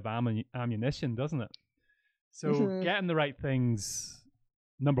head a bit of ammunition, doesn't it? So Hmm. getting the right things,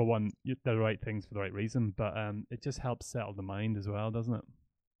 number one, the right things for the right reason, but it just helps settle the mind as well, doesn't it?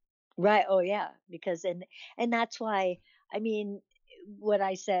 Right. Oh yeah, because and that's why, I mean, what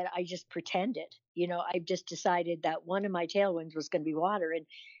I said, I just pretended. I just decided that one of my tailwinds was going to be water, and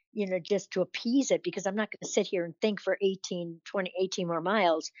just to appease it, because I'm not going to sit here and think for 18 more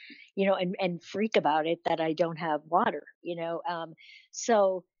miles, and freak about it that I don't have water.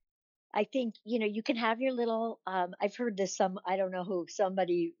 So I think, you can have your little, I've heard this, I don't know who,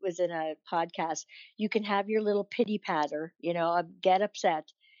 somebody was in a podcast. You can have your little pity patter, get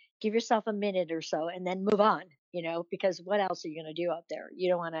upset, give yourself a minute or so, and then move on, because what else are you going to do out there? You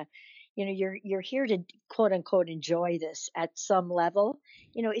don't want to, you're here to quote unquote enjoy this at some level.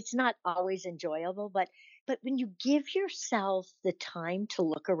 It's not always enjoyable, but when you give yourself the time to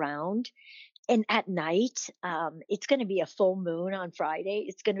look around, and at night, it's going to be a full moon on Friday.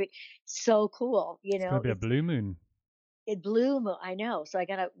 It's going to be so cool. It's going to be a blue moon. It blue moon. I know. So I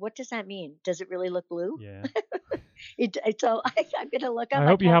gotta. What does that mean? Does it really look blue? Yeah. So I'm gonna look up. I I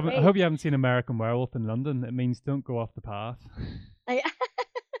hope you can't haven't. I wait. hope you haven't seen American Werewolf in London. It means don't go off the path. I,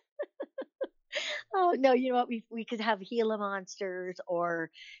 oh no, you know what? We could have Gila monsters, or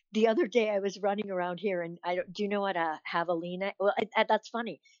the other day I was running around here, and I don't. Do you know what a javelina? Well, that's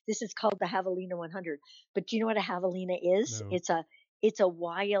funny. This is called the javelina 100. But do you know what a javelina is? No. It's a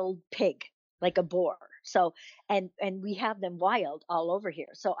wild pig, like a boar. So and we have them wild all over here.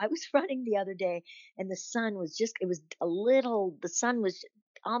 So I was running the other day, and the sun was just. It was a little. The sun was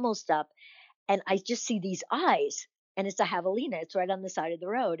almost up, and I just see these eyes, and it's a javelina. It's right on the side of the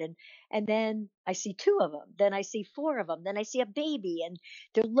road, and then I see two of them, then I see four of them, then I see a baby, and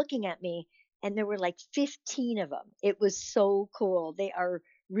they're looking at me, and there were like 15 of them. It was so cool. They are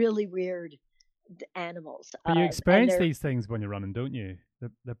really weird animals, But you and experience they're these things when you're running, don't you?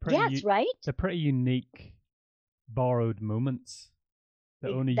 They're pretty. yes, right. They're pretty unique, borrowed moments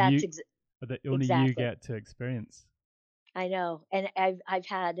that only That's you that only you exactly. get to experience. I know, and I've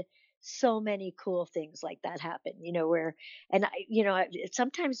had so many cool things like that happen. Where, and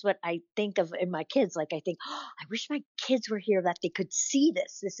sometimes what I think of in my kids, like I think, oh, I wish my kids were here that they could see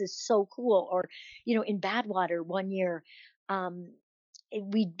this. This is so cool. Or, in Badwater one year, um,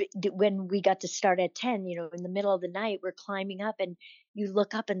 when we got to start at 10, in the middle of the night, we're climbing up, and you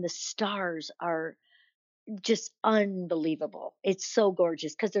look up, and the stars are just unbelievable. It's so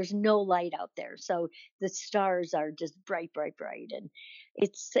gorgeous because there's no light out there. So the stars are just bright, bright, bright. And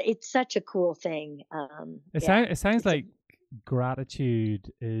it's such a cool thing. Yeah. It sounds It's a like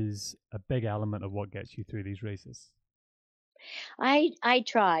gratitude is a big element of what gets you through these races. I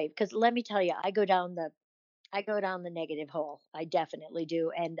try, because let me tell you, I go down the negative hole. I definitely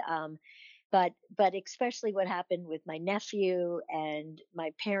do. And but especially what happened with my nephew, and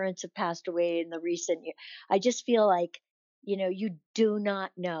my parents have passed away in the recent year. I just feel like, you do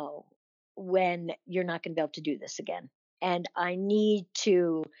not know when you're not going to be able to do this again. And I need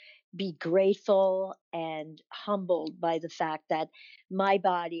to be grateful and humbled by the fact that my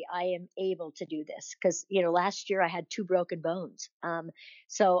body, I am able to do this. Because, last year I had two broken bones.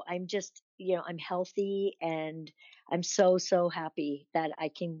 So I'm just, I'm healthy, and I'm so, so happy that I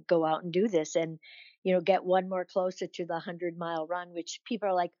can go out and do this and, get one more closer to the 100-mile run, which people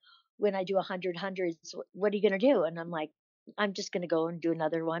are like, when I do 100 hundreds, what are you going to do? And I'm like, I'm just going to go and do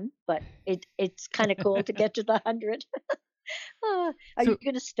another one. But it's kind of cool to get to the 100. Are you So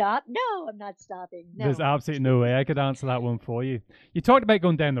going to stop? No, I'm not stopping. there's No. absolutely no way I could answer that one for you. You talked about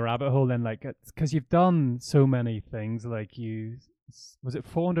going down the rabbit hole, then, like, because you've done so many things. Like, was it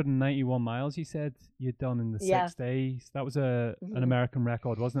 491 miles? You said you'd done in the Yeah. 6 days. That was an Mhm. American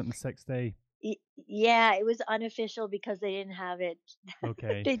record, wasn't it? In the 6 day. Yeah, it was unofficial because they didn't have it.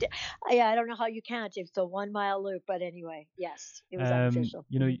 Okay. They yeah, I don't know how you count. It's a 1 mile loop, but anyway, yes, it was unofficial.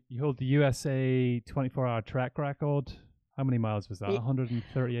 You hold the USA 24-hour track record. How many miles was that? Y-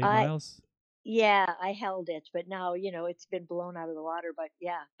 138 I miles. Yeah, I held it, but now it's been blown out of the water. But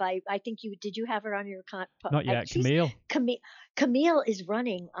yeah, I think you have her on your Not yet, she's Camille. Camille. Camille is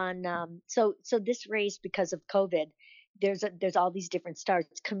running on so this race, because of COVID, there's all these different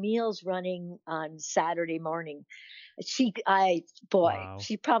starts. Camille's running on Saturday morning. She I boy, Wow.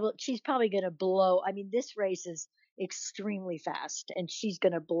 she's probably going to blow. I mean, this race is extremely fast, and she's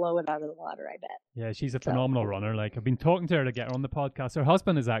going to blow it out of the water, I bet. Yeah, she's a So, phenomenal runner. Like, I've been talking to her to get her on the podcast. Her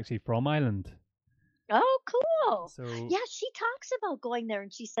husband is actually from Ireland. oh, cool. So, Yeah, she talks about going there,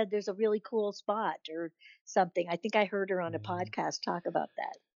 and she said there's a really cool spot or something. I think I heard her on a yeah. podcast talk about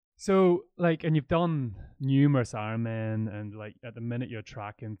that. So, like, and you've done numerous Ironman, and like at the minute you're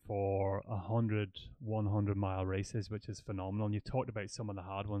tracking for 100 mile races, which is phenomenal. And you've talked about some of the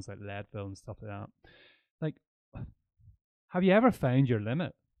hard ones like Leadville and stuff like that. Like, have you ever found your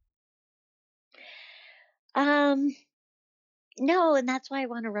limit? Um, no, and that's why I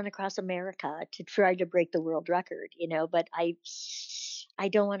want to run across America to try to break the world record, but I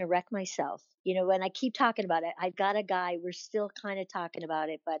don't want to wreck myself. And I keep talking about it. I've got a guy, we're still kind of talking about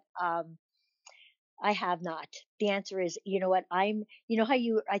it, but I have not. The answer is, what, how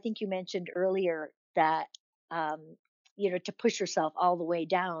I think you mentioned earlier that, to push yourself all the way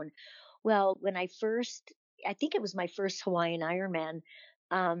down. Well, I think it was my first Hawaiian Ironman,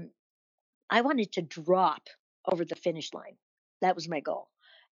 um, I wanted to drop over the finish line. That was my goal.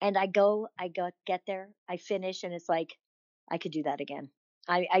 And get there, I finish, and it's like, I could do that again.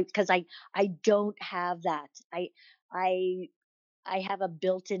 Because I don't have that. I, I have a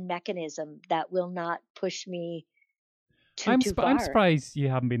built-in mechanism that will not push me too I'm far. surprised you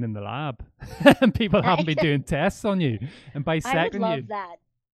haven't been in the lab and people haven't been doing tests on you and I would bisecting you. love that.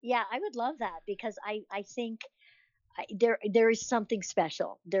 Yeah, I would love that because I think there is something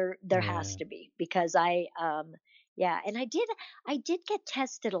special. There has Yeah. to be, because yeah, and I did get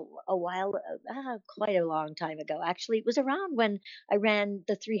tested a while, quite a long time ago. Actually, it was around when I ran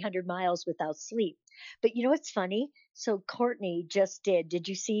the 300 miles without sleep. But you know what's funny? So Courtney just did. Did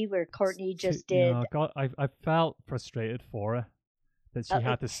you see where Courtney just did? God, I felt frustrated for her that she Uh,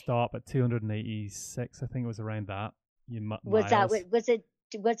 had to stop at 286. I think it was around that was that miles. what was it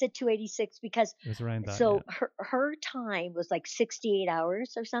 286? Because It was around that, yeah. so her time was like 68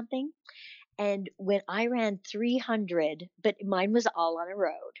 hours or something. And when I ran 300, but mine was all on a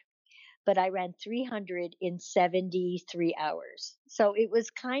road, but I ran 300 in 73 hours. So it was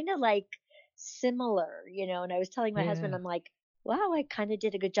kind of like similar, and I was telling my husband, Yeah, I'm like, wow, I kind of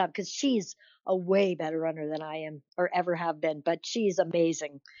did a good job, because she's a way better runner than I am or ever have been, but she's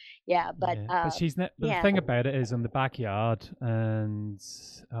amazing. Yeah. But, yeah. But but the yeah, thing about it is in the backyard, and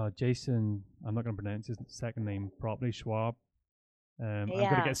Jason, I'm not going to pronounce his second name properly, Schwab. I'm going to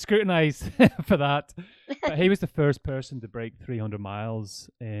yeah. get scrutinized for that. But he was the first person to break 300 miles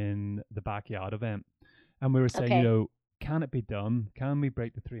in the backyard event. And we were saying, Okay. can it be done? Can we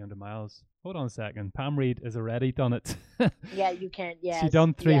break the 300 miles? Hold on a second. Pam Reed has already done it. Yeah, you can. She Yes. done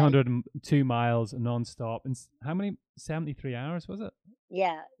Yeah. 302 miles non-stop. And how many? 73 hours, was it?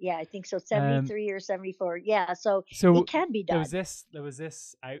 Yeah. Yeah. I think so. Um, 73 or 74. Yeah. So so it can be done. there was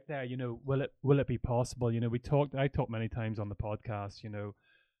this out there, will it be possible? I talked many times on the podcast,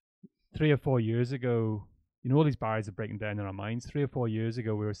 3 or 4 years ago, all these barriers are breaking down in our minds. 3 or 4 years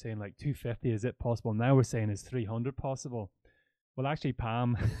ago, we were saying like 250, is it possible? Now we're saying is 300 possible? Well, actually,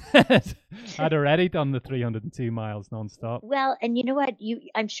 Pam had already done the 302 miles nonstop. Well, and you know what?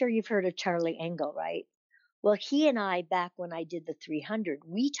 I'm sure you've heard of Charlie Engel, right? Well, he and I, back when I did the 300,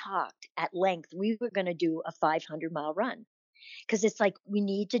 we talked at length. We were going to do a 500-mile run, because it's like we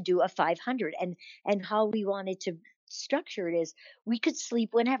need to do a 500, and how we wanted structured is we could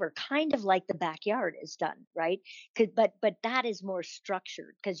sleep whenever, kind of like the backyard is done, right? But that is more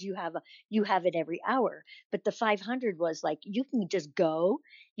structured because you have it every hour. But the 500 was like you can just go,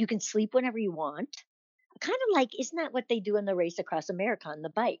 you can sleep whenever you want. Kind of like, isn't that what they do in the race across America on the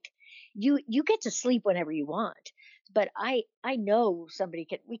bike? You get to sleep whenever you want. But I know somebody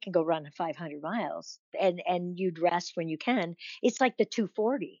can we can go run 500 miles and you'd rest when you can. It's like the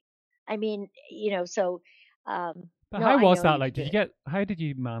 240. I mean, so But no, how I was know that you like? could do Did you it. get? How did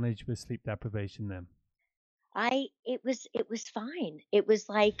you manage with sleep deprivation then? It was fine. It was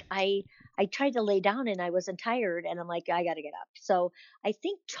like I tried to lay down and I wasn't tired and I'm like I got to get up. So I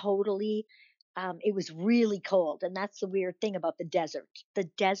think totally it was really cold and that's the weird thing about the desert. The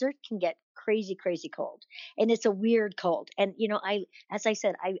desert can get crazy crazy cold and it's a weird cold. And I as I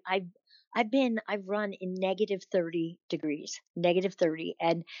said I've run in negative 30 degrees, negative 30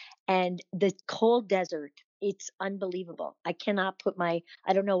 and the cold desert it's unbelievable. I cannot put my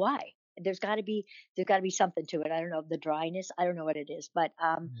I don't know why. There's got to be there's got to be something to it. I don't know the dryness. I don't know what it is, but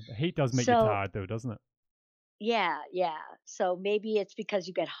Yeah, the heat does make you so tired, though, doesn't it? yeah, yeah. So maybe it's because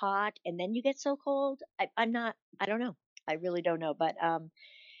you get hot and then you get so cold. I'm not. I don't know. I really don't know. But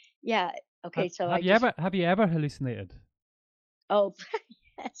yeah. Okay. So I just. Have you ever hallucinated? Oh,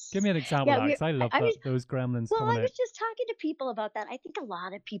 Give yes. me an example Yeah. of that, because I love I was. that those gremlins Well, coming I out. was just talking to people about that. I think a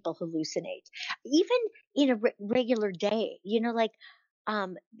lot of people hallucinate, even in a regular day. Like.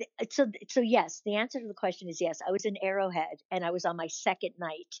 So yes, the answer to the question is yes. I was in Arrowhead and I was on my second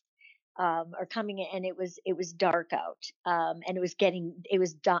night or coming in and it was dark out and it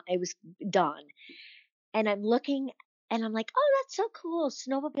was dawn and I'm looking and I'm like, oh, that's so cool.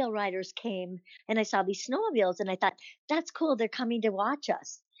 Snowmobile riders came and I saw these snowmobiles and I thought, that's cool. They're coming to watch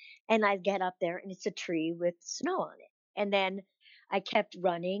us. And I get up there and it's a tree with snow on it. And then I kept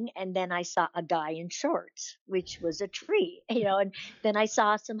running and then I saw a guy in shorts, which was a tree, and then I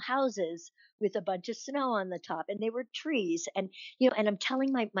saw some houses with a bunch of snow on the top and they were trees. And I'm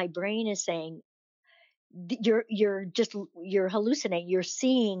telling my brain is saying, you're hallucinating, you're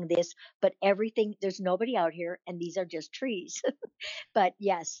seeing this, but everything there's nobody out here and these are just trees. But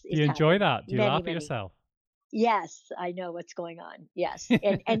yes, Do it you enjoy happened that? Do you many laugh at many. yourself? Yes, I know what's going on. Yes.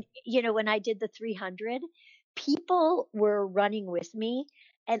 And when I did the 300, people were running with me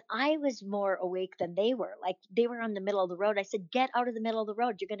and I was more awake than they were. Like they were on the middle of the road. I said, "Get out of the middle of the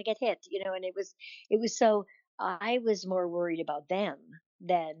road. You're going to get hit." And it was so I was more worried about them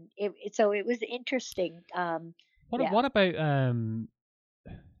than so it was interesting. Yeah. What about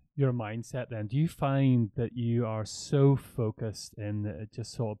your mindset then? Do you find that you are so focused in that it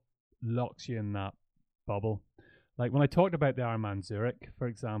just sort of locks you in that bubble? Like when I talked about the Ironman Zurich, for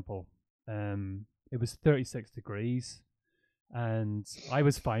example, it was 36 degrees and I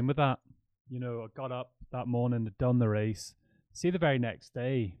was fine with that. I got up that morning, had done the race. See, the very next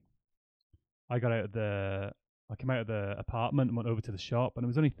day, I got out of the I came out of the apartment and went over to the shop, and it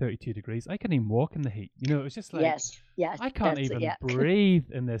was only 32 degrees. I couldn't even walk in the heat. It was just like, Yes. Yes. I can't That's even yeah.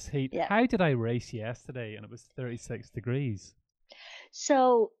 breathe in this heat. Yeah. How did I race yesterday and it was 36 degrees?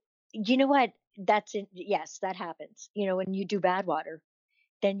 So, you know what? Yes, that happens. When you do Badwater,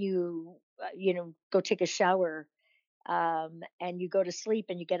 then go take a shower, and you go to sleep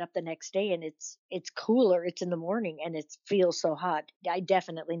and you get up the next day and it's cooler. It's in the morning and it feels so hot. I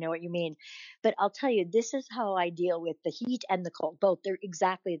definitely know what you mean. But I'll tell you, this is how I deal with the heat and the cold. Both, they're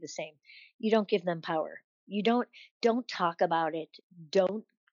exactly the same. You don't give them power. You don't talk about it. Don't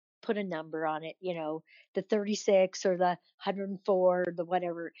put a number on it, the 36 or the 104, the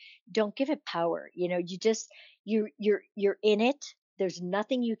whatever. Don't give it power. You just you're in it. There's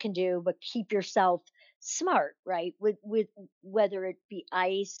nothing you can do but keep yourself smart, right? With whether it be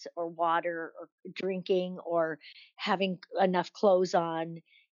ice or water or drinking or having enough clothes on,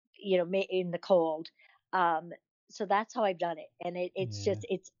 in the cold. Um so that's how I've done it. And it's Yeah. just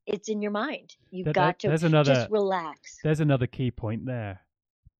it's in your mind. You've That, that got to there's just another relax. there's another key point there.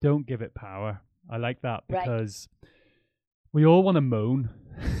 Don't give it power. I like that Right. because we all want to moan.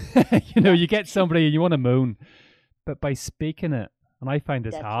 Yep. You get somebody and you want to moan, but by speaking it, and I find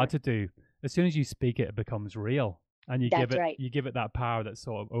this That's hard right. to do, as soon as you speak it, it becomes real. And That's right. you give it that power that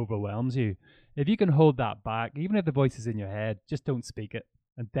sort of overwhelms you. If you can hold that back, even if the voice is in your head, just don't speak it.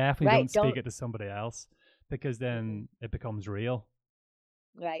 And definitely don't Right. speak Don't. it to somebody else because Mm-mm. then it becomes real.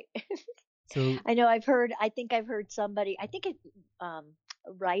 Right. So I know. I think I've heard somebody. I think it. Um,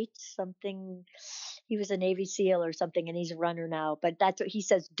 Wright something. He was a Navy SEAL or something, and he's a runner now. But that's what he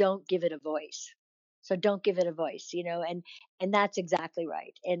says. Don't give it a voice. So don't give it a voice. And that's exactly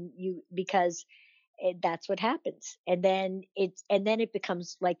right. And because that's what happens. And then it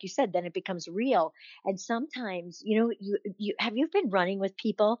becomes, like you said, then it becomes real. And sometimes, you have you been running with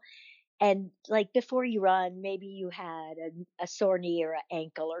people, and like before you run, maybe you had a sore knee or an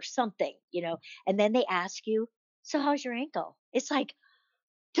ankle or something, and then they ask you, so how's your ankle? It's like,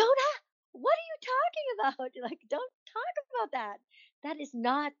 don't what are you talking about? Like, don't talk about that. That is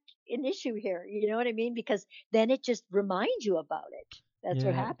not an issue here. You know what I mean? Because then it just reminds you about it. That's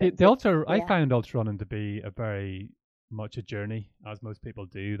what Yeah, the happens. the ultra I Yeah. found ultra running to be a very much a journey, as most people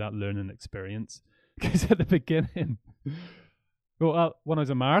do, that learning experience. Because at the beginning, well, when I was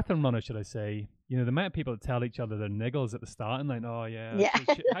a marathon runner, should I say, the amount of people that tell each other their niggles at the start and like, oh yeah, Yeah.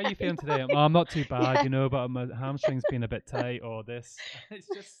 how you I feeling know. today? Oh, I'm not too bad, Yeah. but my hamstring's been a bit tight or this.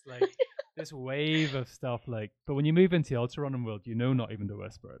 It's just like this wave of stuff. Like, but when you move into the ultra running world, not even to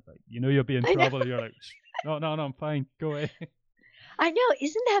whisper it. Like, you'll be in I know. trouble. You're like, no, no, no, I'm fine. Go away. I know.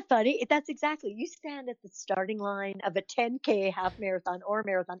 Isn't that funny? That's exactly. You stand at the starting line of a 10K, half marathon, or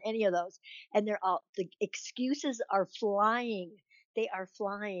marathon, any of those, and the excuses are flying. They are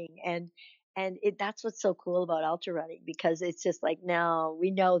flying, and that's what's so cool about ultra running, because it's just like, no,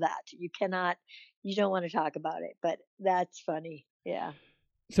 we know that you don't want to talk about it, but that's funny. Yeah.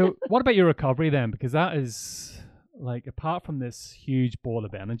 So, what about your recovery then? Because that is like, apart from this huge ball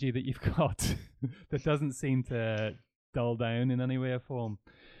of energy that you've got that doesn't seem to dull down in any way or form,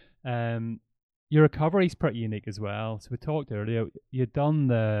 um, your recovery is pretty unique as well. So, we talked earlier, you'd done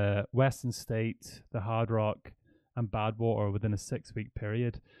the Western State, the Hard Rock, and Badwater within a 6 week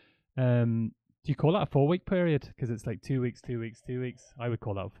period. Do you call that a 4 week period? Because it's like 2 weeks, 2 weeks, 2 weeks. I would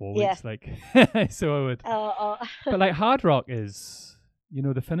call that 4 weeks. Yeah. Like, so I would. Oh. But like Hard Rock is,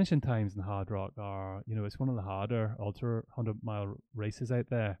 the finishing times in Hard Rock are, it's one of the harder ultra 100-mile races out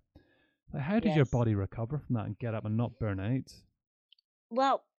there. Like, how did your Yes. body recover from that and get up and not burn out?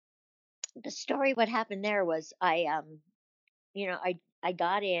 Well, the story, what happened there was, I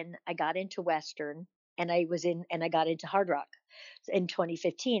got into Western, and I got into Hard Rock in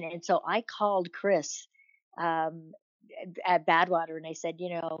 2015. And so I called Chris, um, at Badwater, and I said,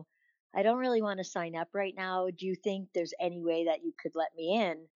 I don't really want to sign up right now. Do you think there's any way that you could let me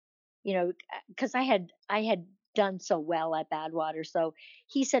in? Because I had done so well at Badwater. So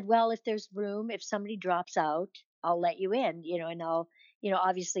he said, well, if there's room, if somebody drops out, I'll let you in, and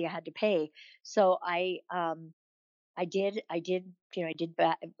obviously I had to pay. So I did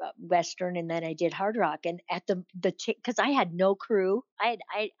Western, and then I did Hard Rock. And at because I had no crew, I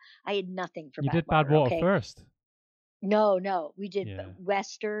had nothing for You did Badwater. Badwater Okay, first. no, no, we did Yeah.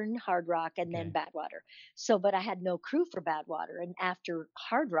 Western, Hard Rock, and then Okay. Badwater. So, but I had no crew for Badwater. And after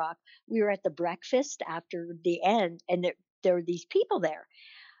Hard Rock, we were at the breakfast after the end, and there were these people there,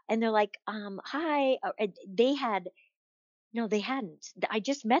 and they're like, hi. And they had no, they hadn't. I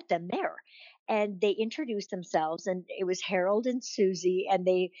just met them there. And they introduced themselves, and it was Harold and Susie, and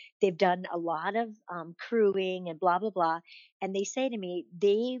they've done a lot of crewing and blah blah blah. And they say to me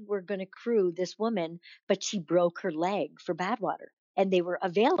they were going to crew this woman, but she broke her leg for Badwater, and they were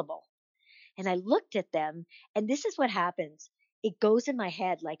available. And I looked at them, and this is what happens. It goes in my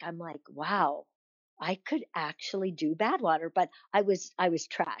head, like, I'm like, wow, I could actually do Badwater, but I was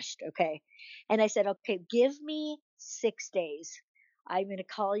trashed, okay? And I said, okay, give me 6 days. I'm going to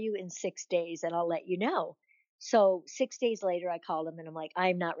call you in 6 days, and I'll let you know. So 6 days later, I called him, and I'm like,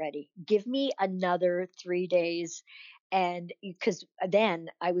 I'm not ready. Give me another 3 days. And because then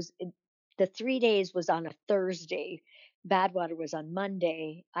the 3 days was on a Thursday, Badwater was on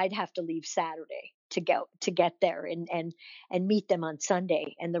Monday. I'd have to leave Saturday to get there, and meet them on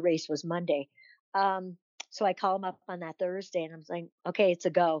Sunday, and the race was Monday. Um, so I call them up on that Thursday, and I'm saying, okay, it's a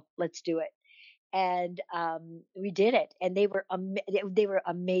go. Let's do it. And we did it, and they were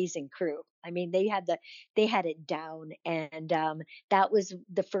amazing crew. I mean, they had it down. And that was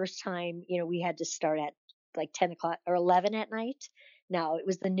the first time, we had to start at like 10 o'clock or 11 at night. No, it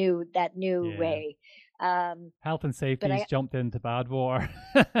was that new Yeah. way. Um, Health and but safety's I jumped into Badwater.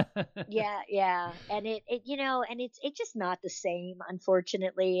 Yeah, yeah. And it's just not the same,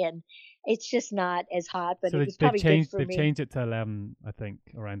 unfortunately, and it's just not as hot, but So it was they've probably good changed for they've me. changed it to 11, I think,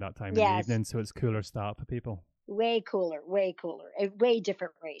 around that time in the Yes, evening, so it's cooler start for people. way cooler, a way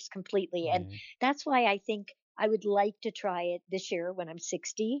different race completely. And Yeah. that's why I think I would like to try it this year when I'm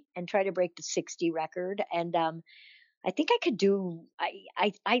 60, and try to break the 60 record. And I think I could do.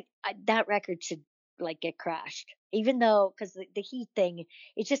 That record should like get crashed, even though, because the heat thing,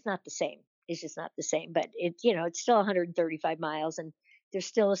 it's just not the same. It's just not the same. But it's still 135 miles, and There's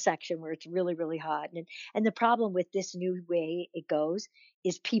still a section where it's really, really hot. And the problem with this new way it goes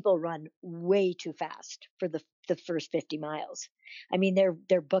is people run way too fast for the first 50 miles. I mean,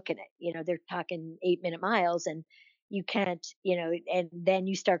 they're booking it. They're talking 8-minute miles, and you can't, and then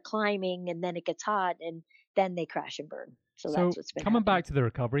you start climbing, and then it gets hot, and then they crash and burn. So So that's what's been coming happening. back to the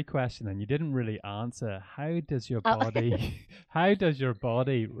recovery question, and you didn't really answer. How does your Oh, body, how does your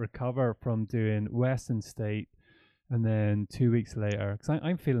body recover from doing Western State, and then 2 weeks later? Because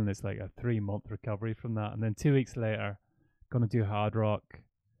I'm feeling it's like a 3 month recovery from that, and then 2 weeks later, gonna do hard rock,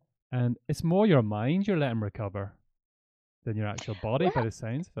 and it's more your mind you're letting recover than your actual body, by well, the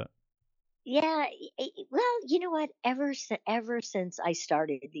sounds of it. yeah. Well, you know what? Ever since I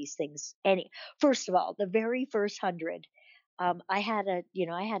started these things, first of all, the very first 100, I had a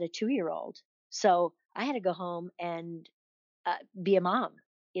 2-year-old, so I had to go home and be a mom.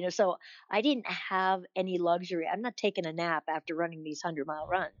 So I didn't have any luxury. I'm not taking a nap after running these 100-mile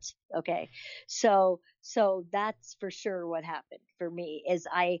runs. Okay, so that's for sure what happened for me. Is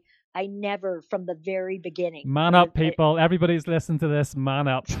I never, from the very beginning, Man up, people. Everybody's listening to this. Man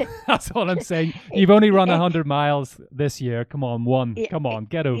up. That's all I'm saying. You've only run and 100 miles this year. Come on, one. yeah, Come on,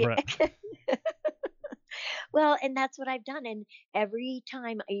 get yeah. over it. Well, and that's what I've done. And every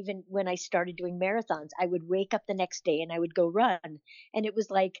time, even when I started doing marathons, I would wake up the next day and I would go run. And it was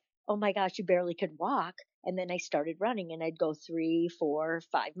like, oh my gosh, you barely could walk. And then I started running, and I'd go 3, 4,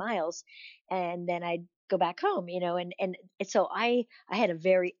 5 miles, and then I'd go back home, and so I had a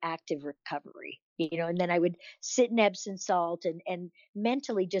very active recovery, and then I would sit in Epsom salt and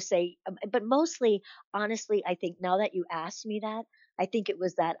mentally just say, but mostly, honestly, I think now that you asked me that, I think it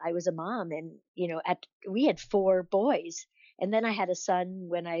was that I was a mom, and we had 4 boys, and then I had a son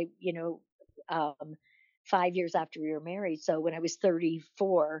when um 5 years after we were married. So when I was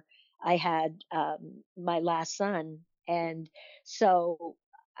 34, I had my last son, and so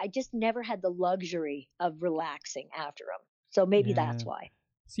I just never had the luxury of relaxing after him. So maybe Yeah. that's why.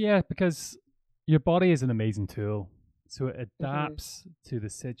 So, yeah, because your body is an amazing tool. So it Hmm. adapts to the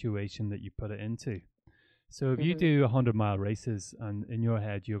situation that you put it into. So if you Hmm. do 100-mile races and in your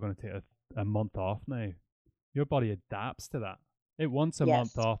head you're going to take a month off now, your body adapts to that. It wants a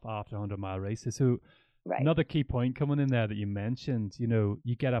month Yes. off after 100-mile races. So Right. another key point coming in there that you mentioned,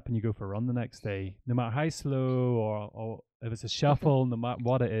 you get up and you go for a run the next day, no matter how slow or if it's a Hmm. shuffle, no matter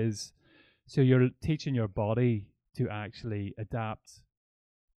what it is. So you're teaching your body to actually adapt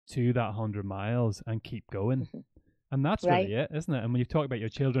to that 100 miles and keep going. Hmm. And that's Right. really it, isn't it? And when you talk about your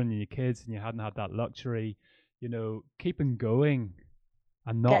children and your kids and you hadn't had that luxury, keeping going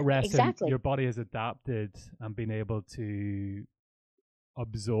and not resting, your Exactly. body has adapted and been able to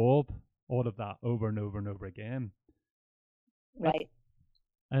absorb all of that over and over and over again. Like, Right.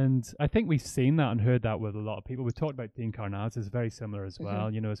 and I think we've seen that and heard that with a lot of people. We talked about Dean Karnazes, is very similar as Hmm. well.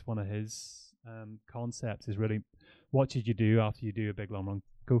 It's one of his concepts is really, what should you do after you do a big long run?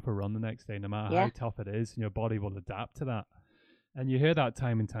 Go for a run the next day, no matter how Yeah. tough it is, and your body will adapt to that. And you hear that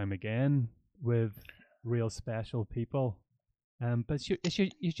time and time again with real special people. But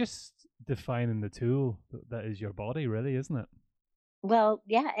you're just defining the tool that is your body, really, isn't it? Well,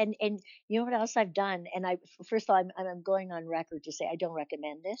 yeah, and you know what else I've done? And first of all, I'm going on record to say I don't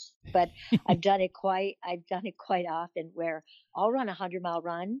recommend this, but I've done it quite often where I'll run a 100-mile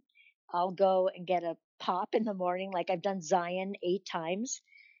run. I'll go and get a pop in the morning, like I've done Zion 8 times,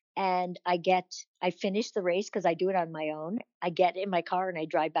 and I finish the race because I do it on my own. I get in my car and I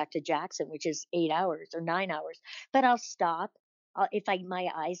drive back to Jackson, which is 8 hours or 9 hours. But I'll stop. If my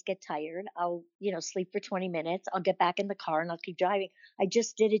eyes get tired, I'll sleep for 20 minutes. I'll get back in the car and I'll keep driving. I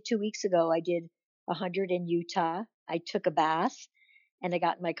just did it 2 weeks ago. I did 100 in Utah. I took a bath and I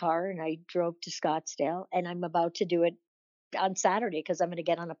got in my car and I drove to Scottsdale, and I'm about to do it on Saturday because I'm going to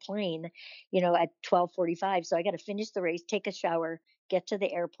get on a plane, at 12:45. So I got to finish the race, take a shower, get to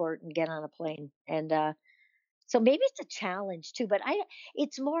the airport, and get on a plane. And so maybe it's a challenge too, but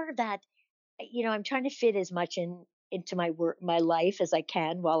it's more that I'm trying to fit as much into my work, my life as I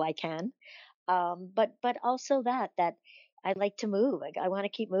can while I can. But also that I like to move. I want to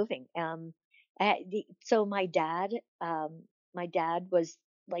keep moving. So my dad was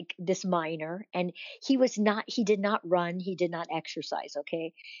like this miner, and he did not run, he did not exercise.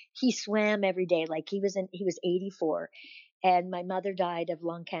 Okay, he swam every day. Like he was 84, and my mother died of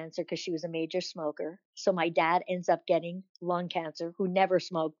lung cancer because she was a major smoker. So my dad ends up getting lung cancer, who never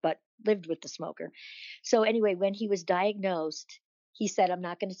smoked but lived with the smoker. So anyway, when he was diagnosed, he said, I'm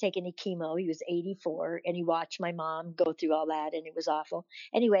not going to take any chemo. He was 84, and he watched my mom go through all that, and it was awful.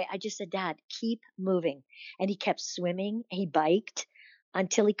 Anyway, I just said, Dad, keep moving. And he kept swimming. He biked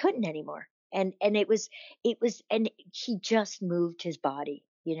until he couldn't anymore. And and he just moved his body,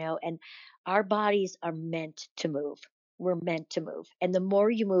 and our bodies are meant to move. We're meant to move. And the more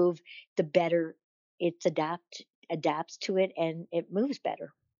you move, the better it's adapts to it, and it moves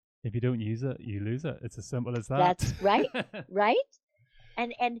better. If you don't use it, you lose it. It's as simple as that. That's right. Right?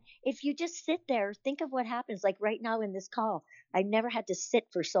 And if you just sit there, think of what happens. Like right now in this call, I never had to sit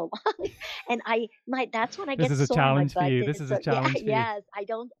for so long, and that's when I This get is a sore. My challenge for butt you. This gets is a so yeah. challenge for you. Yes,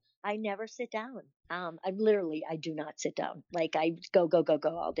 I never sit down. I do not sit down. Like I go go go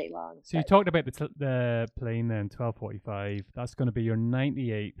go all day long. So you But talked about the plane then, 12:45. That's going to be your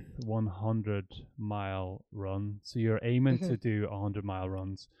 98th 100-mile run. So you're aiming mhm. to do 100-mile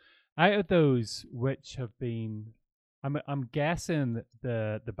runs. Out of those, which have been, I'm guessing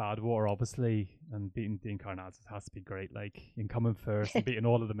the Badwater obviously, and beating Dean Karnazes has to be great. Like in coming first and beating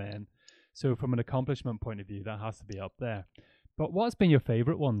all of the men. So from an accomplishment point of view, that has to be up there. But what's been your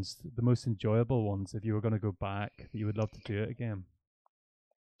favorite ones, the most enjoyable ones, if you were going to go back, that you would love to do it again?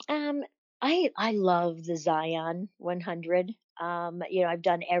 Um, I love the Zion 100. I've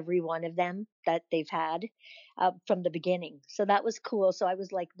done every one of them that they've had from the beginning, so that was cool. So I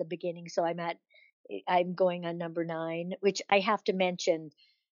was like the beginning. So I'm going on number 9, which I have to mention.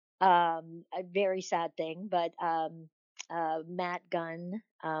 A very sad thing, but Matt Gunn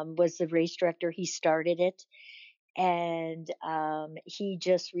was the race director. He started it, and he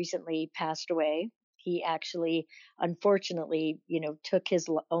just recently passed away. He actually, unfortunately, took his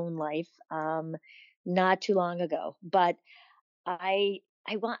own life not too long ago. But I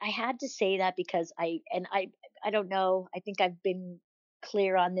I had to say that because I don't know. I think I've been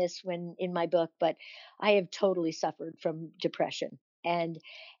clear on this when in my book, but I have totally suffered from depression. And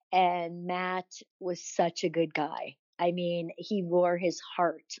Matt was such a good guy. I mean, he wore his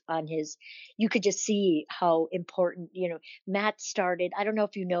heart on his, you could just see how important, Matt started. I don't know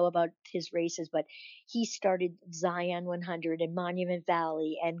if you know about his races, but he started Zion 100 and Monument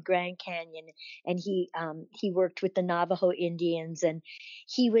Valley and Grand Canyon, and he worked with the Navajo Indians, and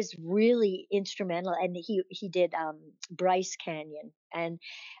he was really instrumental. And he did Bryce Canyon, and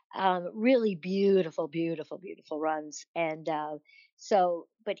really beautiful, beautiful, beautiful runs. And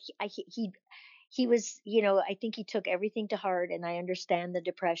but he was, I think he took everything to heart, and I understand the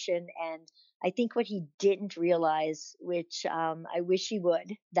depression. And I think what he didn't realize, which I wish he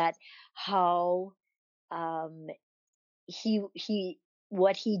would, that how um, he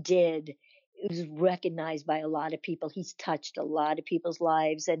what he did was recognized by a lot of people. He's touched a lot of people's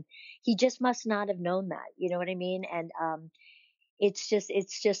lives, and he just must not have known that. You know what I mean? And it's just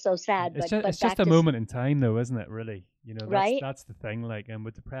so sad. It's But just back a to moment in time, though, isn't it? Really, right? that's the thing. Like, and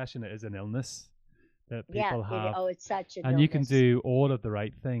with depression, it is an illness that Yeah. people have, It's such an and you can illness. do all of the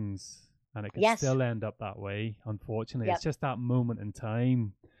right things, and it could Yes. still end up that way. Unfortunately, it's Yep. just that moment in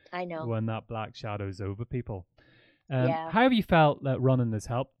time I know. when that black shadow's over people. Yeah. How have you felt that running has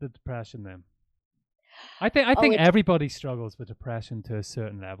helped the depression then? I Oh, think everybody struggles with depression to a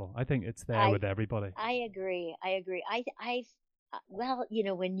certain level. I think it's there I with everybody. I agree. I agree. Well,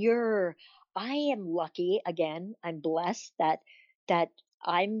 when you're, I am lucky again. I'm blessed that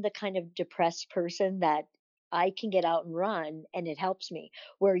I'm the kind of depressed person that I can get out and run, and it helps me.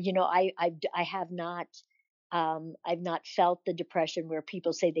 Where I have not I've not felt the depression where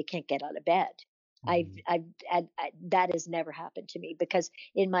people say they can't get out of bed. Mm. That has never happened to me, because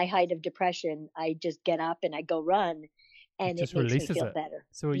in my height of depression, I just get up and I go run, It and it just makes me releases feel it. better.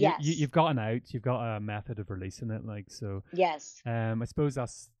 So Yes. you've got an out, you've got a method of releasing it. Like so, Yes. I suppose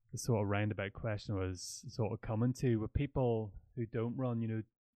that's the sort of roundabout question I was sort of coming to with people who don't run.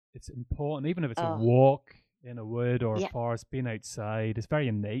 It's important, even if it's a Oh, walk in a wood or a yeah. forest, being outside. It's very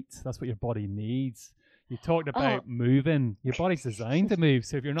innate. That's what your body needs. You talked Oh, about moving. Your body's designed to move.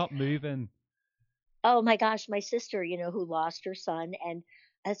 So if you're not moving, oh my gosh, my sister, who lost her son, and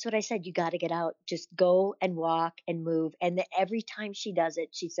that's what I said. You got to get out, just go and walk and move. And every time she does it,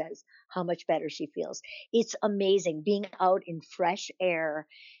 she says how much better she feels. It's amazing being out in fresh air,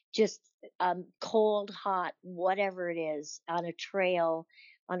 just cold, hot, whatever it is, on a trail,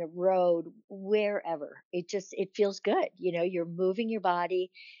 on a road, wherever. It feels good. You're moving your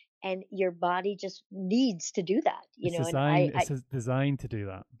body, and your body just needs to do that. And it's designed to do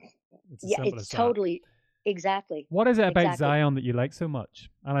that. It's as yeah, simple it's as that. totally exactly, What is it about exactly. Zion that you like so much?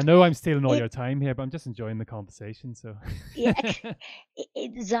 And I know I'm stealing all It your time here, but I'm just enjoying the conversation. So, Yeah,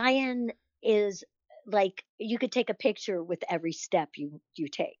 Zion is like you could take a picture with every step you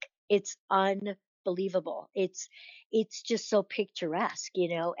take. It's unbelievable. It's just so picturesque.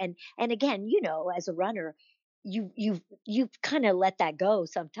 And again, as a runner. you kind of let that go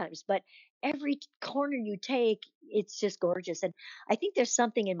sometimes, but every corner you take, it's just gorgeous. And I think there's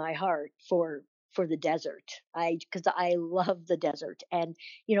something in my heart for the desert. I Because I love the desert. And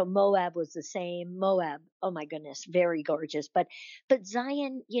Moab was the same. Moab, oh my goodness, very gorgeous. But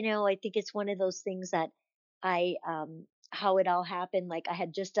Zion, I think it's one of those things that I how it all happened. Like, I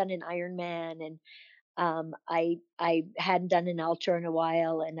had just done an Ironman, and I hadn't done an ultra in a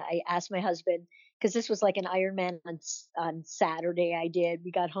while, and I asked my husband, because this was like an Ironman on Saturday. I did.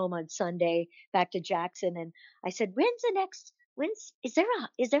 We got home on Sunday back to Jackson, and I said, "When's the next? When's is there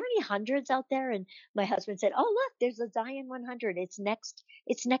any hundreds out there?" And my husband said, "Oh, look, there's a Zion 100. It's next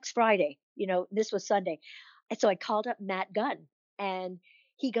Friday. This was Sunday." And so I called up Matt Gunn, and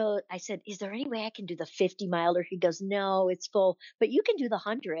I said, "Is there any way I can do the 50 miler?" He goes, "No, it's full, but you can do the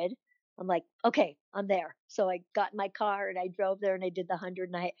 100." I'm like, "Okay, I'm there." So I got in my car and I drove there and I did the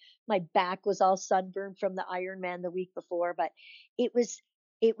 100, and my back was all sunburned from the Ironman the week before, but it was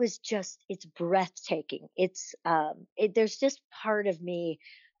it's breathtaking. There's just part of me,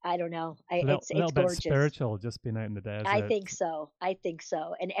 I don't know. It's a It's little bit gorgeous. spiritual just being out in the I desert. think so. I think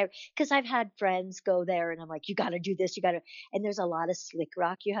so. And because I've had friends go there, and I'm like, "You got to do this. You got to." And there's a lot of slick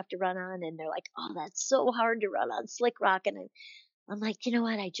rock you have to run on, and they're like, "Oh, that's so hard to run on slick rock." And I'm like, "You know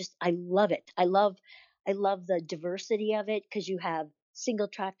what? I love it. I love the diversity of it, because you have single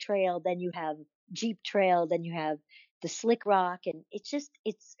track trail, then you have Jeep trail, then you have the slick rock, and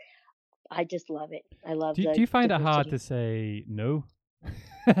I just love it. I love Do the you find it hard diversity." to say no?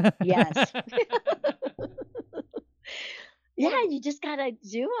 Yes. What Yeah, about? you just gotta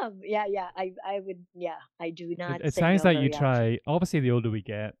do them. Yeah, yeah. I would. Yeah, I do It, not it say sounds no like you very often. try. Obviously, the older we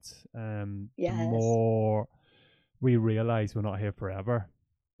get, the Yes. more we realize we're not here forever.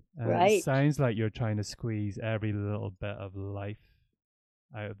 And it Right. sounds like you're trying to squeeze every little bit of life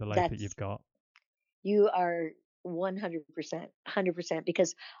out of the life that you've That's got. You are 100%, 100%,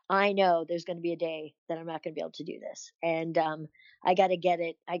 because I know there's going to be a day that I'm not going to be able to do this. And I got to get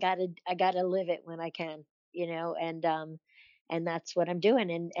it. I got to live it when I can, and that's what I'm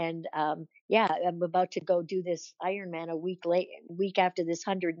doing. And yeah, I'm about to go do this Ironman week after this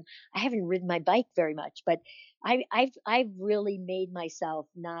 100. I haven't ridden my bike very much, but I've really made myself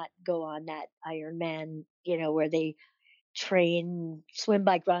not go on that Ironman, where they train, swim,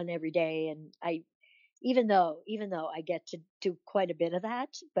 bike, run every day. And even though I get to do quite a bit of that,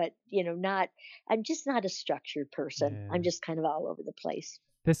 but not I'm just not a structured person. I'm Yeah. just kind of all over the place.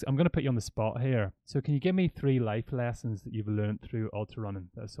 I'm going to put you on the spot here. So, can you give me 3 life lessons that you've learned through ultra running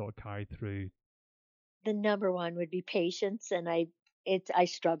that sort of carried through? The number one would be patience, and I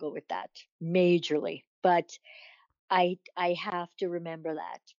struggle with that majorly, but I have to remember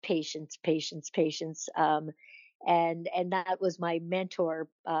that patience, patience, patience. And that was my mentor,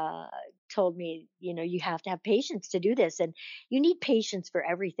 told me, you have to have patience to do this, and you need patience for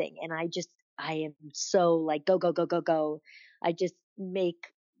everything. And I am so like, go, go, go, go, go. I just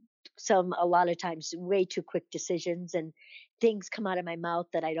make a lot of times way too quick decisions, and things come out of my mouth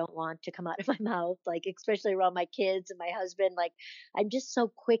that I don't want to come out of my mouth, like especially around my kids and my husband. Like, I'm just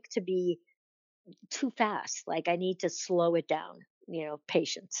so quick to be too fast. Like, I need to slow it down,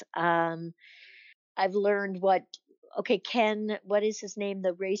 patience. I've learned okay, Ken, what is his name?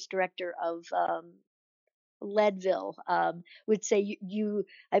 The race director of Leadville, would say,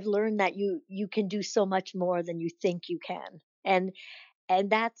 I've learned that you can do so much more than you think you can. And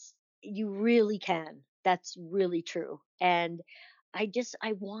you really can. That's really true. And I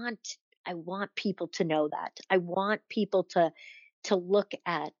want people to know that. I want people to look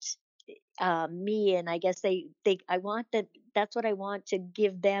at me, and I guess I want that. That's what I want, to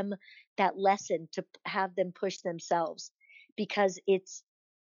give them that lesson, to have them push themselves, because it's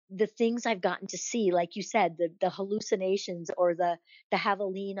the things I've gotten to see, like you said, the hallucinations, or the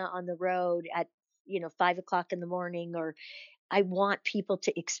javelina on the road at 5 o'clock in the morning. Or I want people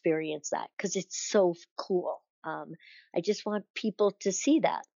to experience that, because it's so cool. I just want people to see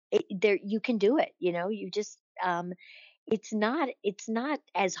that you can do it. You just it's not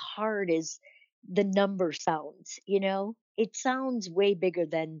as hard as the number sounds. It sounds way bigger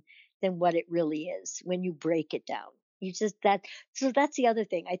than what it really is when you break it down. You just that So that's the other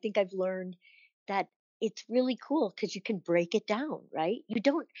thing I think I've learned, that it's really cool, because you can break it down, right? You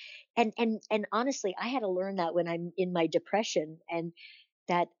don't and honestly, I had to learn that when I'm in my depression, and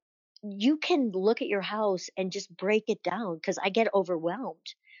that you can look at your house and just break it down, because I get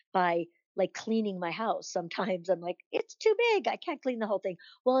overwhelmed by, like, cleaning my house. Sometimes I'm like, it's too big. I can't clean the whole thing.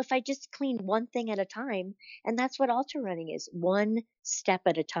 Well, if I just clean one thing at a time, and that's what ultra running is, one step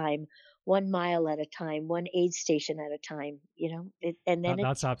at a time, 1 mile at a time, one aid station at a time, and then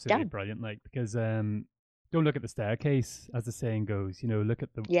That's it's absolutely done. brilliant. Like, because don't look at the staircase, as the saying goes. Look at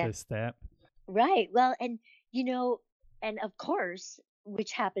Yeah. the step. Right. Well, and you know, and of course,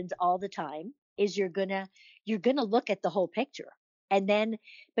 which happens all the time, is you're gonna look at the whole picture. And then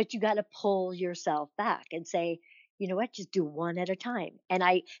but you got to pull yourself back and say, you know what, just do one at a time. And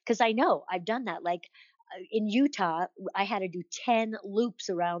cuz I know I've done that, like in Utah, I had to do 10 loops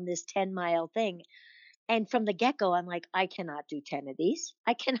around this 10-mile thing, and from the get-go, I'm like, "I cannot do 10 of these.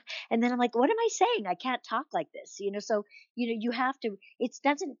 I can." And then I'm like, "What am I saying? I can't talk like this." So, you have to it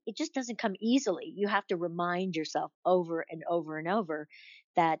just doesn't come easily. You have to remind yourself over and over and over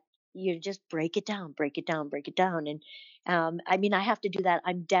that you just break it down, break it down, break it down. And I mean, I have to do that.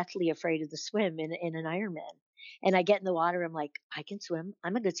 I'm deathly afraid of the swim in an Ironman. And I get in the water, I'm like, I can swim.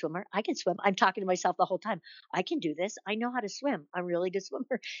 I'm a good swimmer. I can swim. I'm talking to myself the whole time. I can do this. I know how to swim. I'm a really good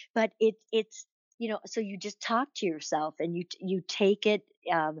swimmer. But it's so you just talk to yourself and you take it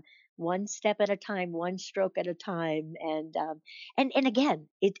one step at a time, one stroke at a time, and again,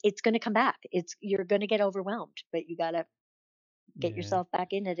 it's going to come back. You're going to get overwhelmed, but you got to get Yeah. yourself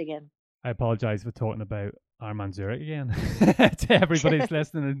back in it again. I apologize for talking about Ironman Zurich again to everybody's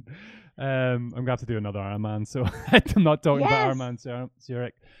listening. I'm going to have to do another Ironman, so I'm not talking about Yes, Ironman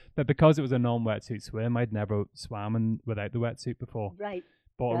Zurich. But because it was a non-wetsuit swim, I'd never swam without the wetsuit before. right,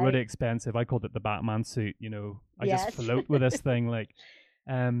 Bought a really right. expensive. I called it the Batman suit. I just Yes. float with this thing, like.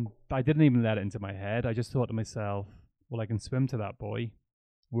 But I didn't even let it into my head. I just thought to myself, well, I can swim to that buoy.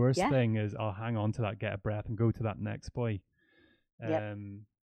 Worst Yeah. thing is I'll hang on to that, get a breath, and go to that next buoy. Yep. Um,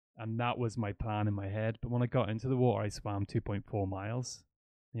 and that was my plan in my head. But when I got into the water, I swam 2.4 miles.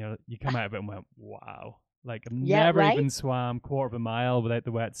 You come out of it and went, wow. Like I've Yeah, never right? even swam quarter of a mile without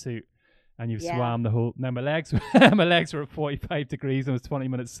the wetsuit. And you've Yeah. swam the whole. Now my legs, my legs were at 45 degrees and it was 20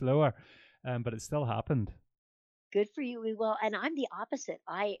 minutes slower, but it still happened. Good for you. We will. And I'm the opposite.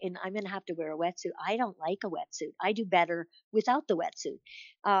 I'm going to have to wear a wetsuit. I don't like a wetsuit. I do better without the wetsuit.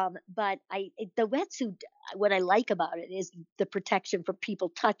 But the wetsuit, what I like about it is the protection from people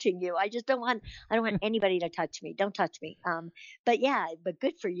touching you. I don't want anybody to touch me. Don't touch me. But yeah, but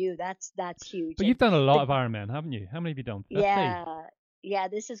good for you. That's huge. But And you've done a lot the of Ironman, haven't you? How many have you done? 50. yeah, yeah,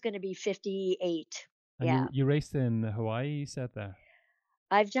 this is going to be 58. And Yeah. you raced in Hawaii, you said there.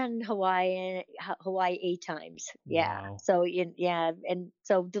 I've done Hawaii 8 times. Yeah. Wow. So yeah, and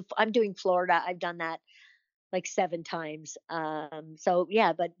so I'm doing Florida. I've done that like 7 times. So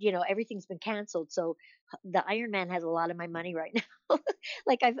yeah, but everything's been canceled. So the Ironman has a lot of my money right now.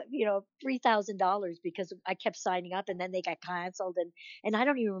 Like I've, $3,000 because I kept signing up and then they got canceled, and I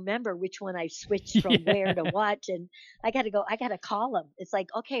don't even remember which one I switched from where to Yeah. what, and I got to call them. It's like,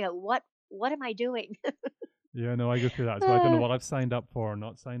 okay, what am I doing? Yeah, no, I go through that as well. I don't know what I've signed up for or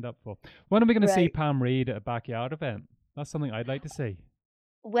not signed up for. When are we going to see Right. Pam Reed at a backyard event? That's something I'd like to see.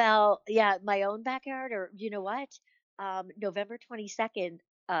 Well, yeah, my own backyard, or you know what? November 22nd,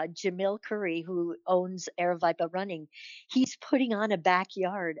 Jamil Curry, who owns Aravaipa Running, he's putting on a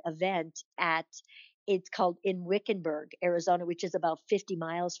backyard event it's called in Wickenburg, Arizona, which is about 50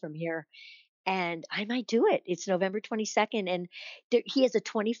 miles from here. And I might do it. It's November 22nd. And he has a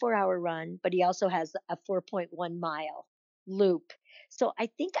 24-hour run, but he also has a 4.1-mile loop. So I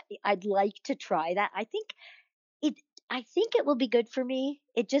think I'd like to try that. it I think it will be good for me.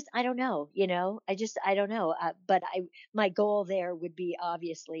 It just I don't know, I don't know. But my goal there would be,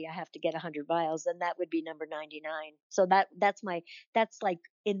 obviously I have to get 100 miles, and that would be number 99. So that's like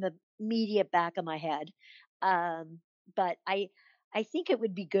in the immediate back of my head. But I think it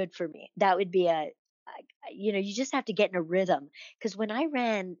would be good for me. That would be you just have to get in a rhythm, because when I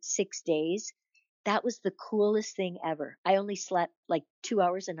ran 6 days, that was the coolest thing ever. I only slept like 2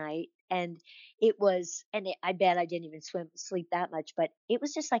 hours a night, and I bet I didn't even sleep that much, but it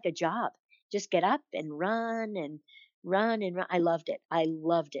was just like a job. Just get up and run and run and run. I loved it. I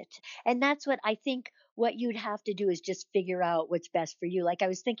loved it. And that's what I think what you'd have to do is just figure out what's best for you. Like I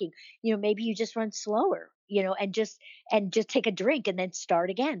was thinking, maybe you just run slower, and just take a drink and then start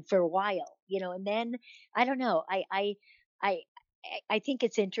again for a while, and then I don't know. I I think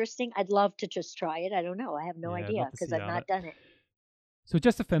it's interesting. I'd love to just try it. I don't know. I have no Yeah, I'd idea love to because see you I've at it. not done it. So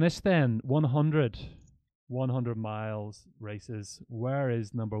just to finish then, 100 miles races. Where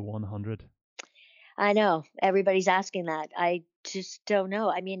is number 100? I know everybody's asking that. I just don't know.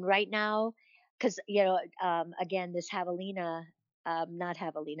 I mean, right now, because again, this Javelina, not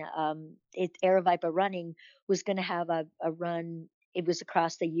Javelina, it Aravaipa Running was going to have a run. It was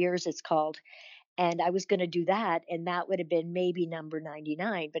across the years. It's called, and I was going to do that, and that would have been maybe number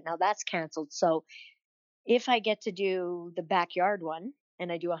 99. But now that's canceled. So if I get to do the backyard one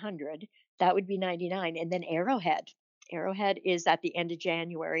and I do 100, that would be 99. And then Arrowhead. Arrowhead is at the end of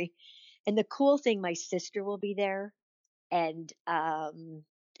January. And the cool thing, my sister will be there, and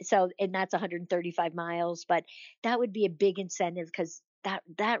and that's 135 miles, but that would be a big incentive because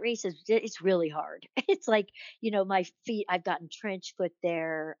that race is it's really hard. It's like, my feet, I've gotten trench foot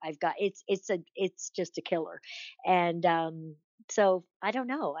there. I've got it's just a killer. And so I don't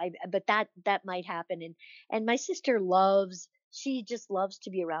know. But that might happen. And my sister she just loves to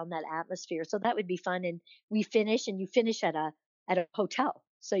be around that atmosphere. So that would be fun. And you finish at a hotel.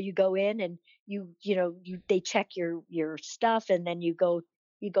 So you go in and they check your stuff, and then you go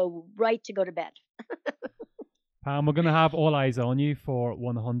right to go to bed. Pam, we're going to have all eyes on you for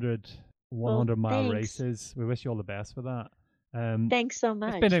 100 Well, 100-mile thanks. races. We wish you all the best for that. Thanks so It's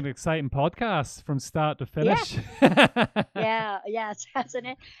been much. an exciting podcast from start to Yeah. finish. Yeah, yes, hasn't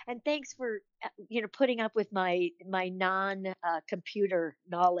it? And thanks for putting up with my non computer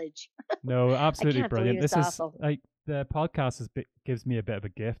knowledge. No, I absolutely can't believe brilliant. it's This is awful. like the podcast gives me a bit of a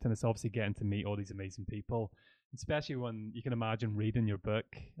gift, and it's obviously getting to meet all these amazing people, especially when you can imagine reading your book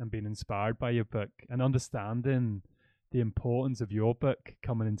and being inspired by your book and understanding the importance of your book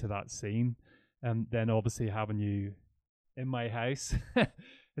coming into that scene, and then obviously having you in my house.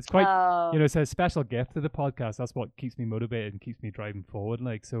 It's quite, Oh, it's a special gift to the podcast. That's what keeps me motivated and keeps me driving forward.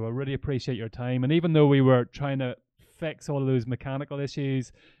 Like, so I really appreciate your time. And even though we were trying to fix all of those mechanical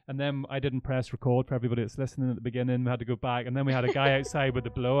issues, and then I didn't press record for everybody that's listening at the beginning, we had to go back, and then we had a guy outside with the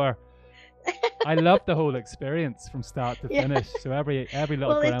blower. I loved the whole experience from start to yeah. finish. So every little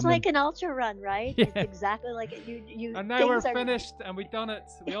Well, it's gremlin. like an ultra run, right? It's Yeah. exactly like it. You And now we're things are. finished, and we done it.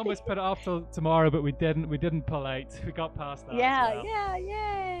 We almost put it off till tomorrow, but we didn't. We didn't pull out. We got past that as Yeah, well. yeah,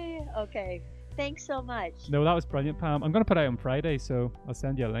 yay. Okay. Thanks so much. No, that was brilliant, Pam. I'm going to put it out on Friday, so I'll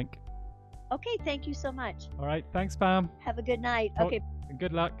send you a link. Okay, thank you so much. All right. Thanks, Pam. Have a good night. Talk- Okay. And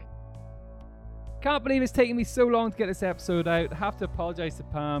good luck. Can't believe it's taken me so long to get this episode out. Have to apologize to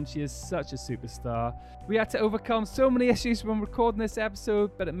Pam. She is such a superstar. We had to overcome so many issues when recording this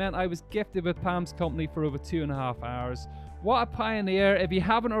episode, but it meant I was gifted with Pam's company for over 2.5 hours. What a pioneer. If you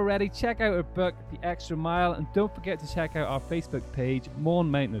haven't already, check out her book, The Extra Mile, and don't forget to check out our Facebook page, Mourne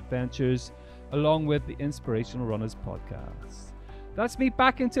Mountain Adventures, along with the Inspirational Runners podcast. That's me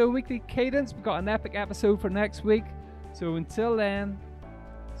back into a weekly cadence. We've got an epic episode for next week. So until then,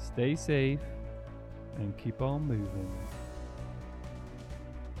 stay safe and keep on moving.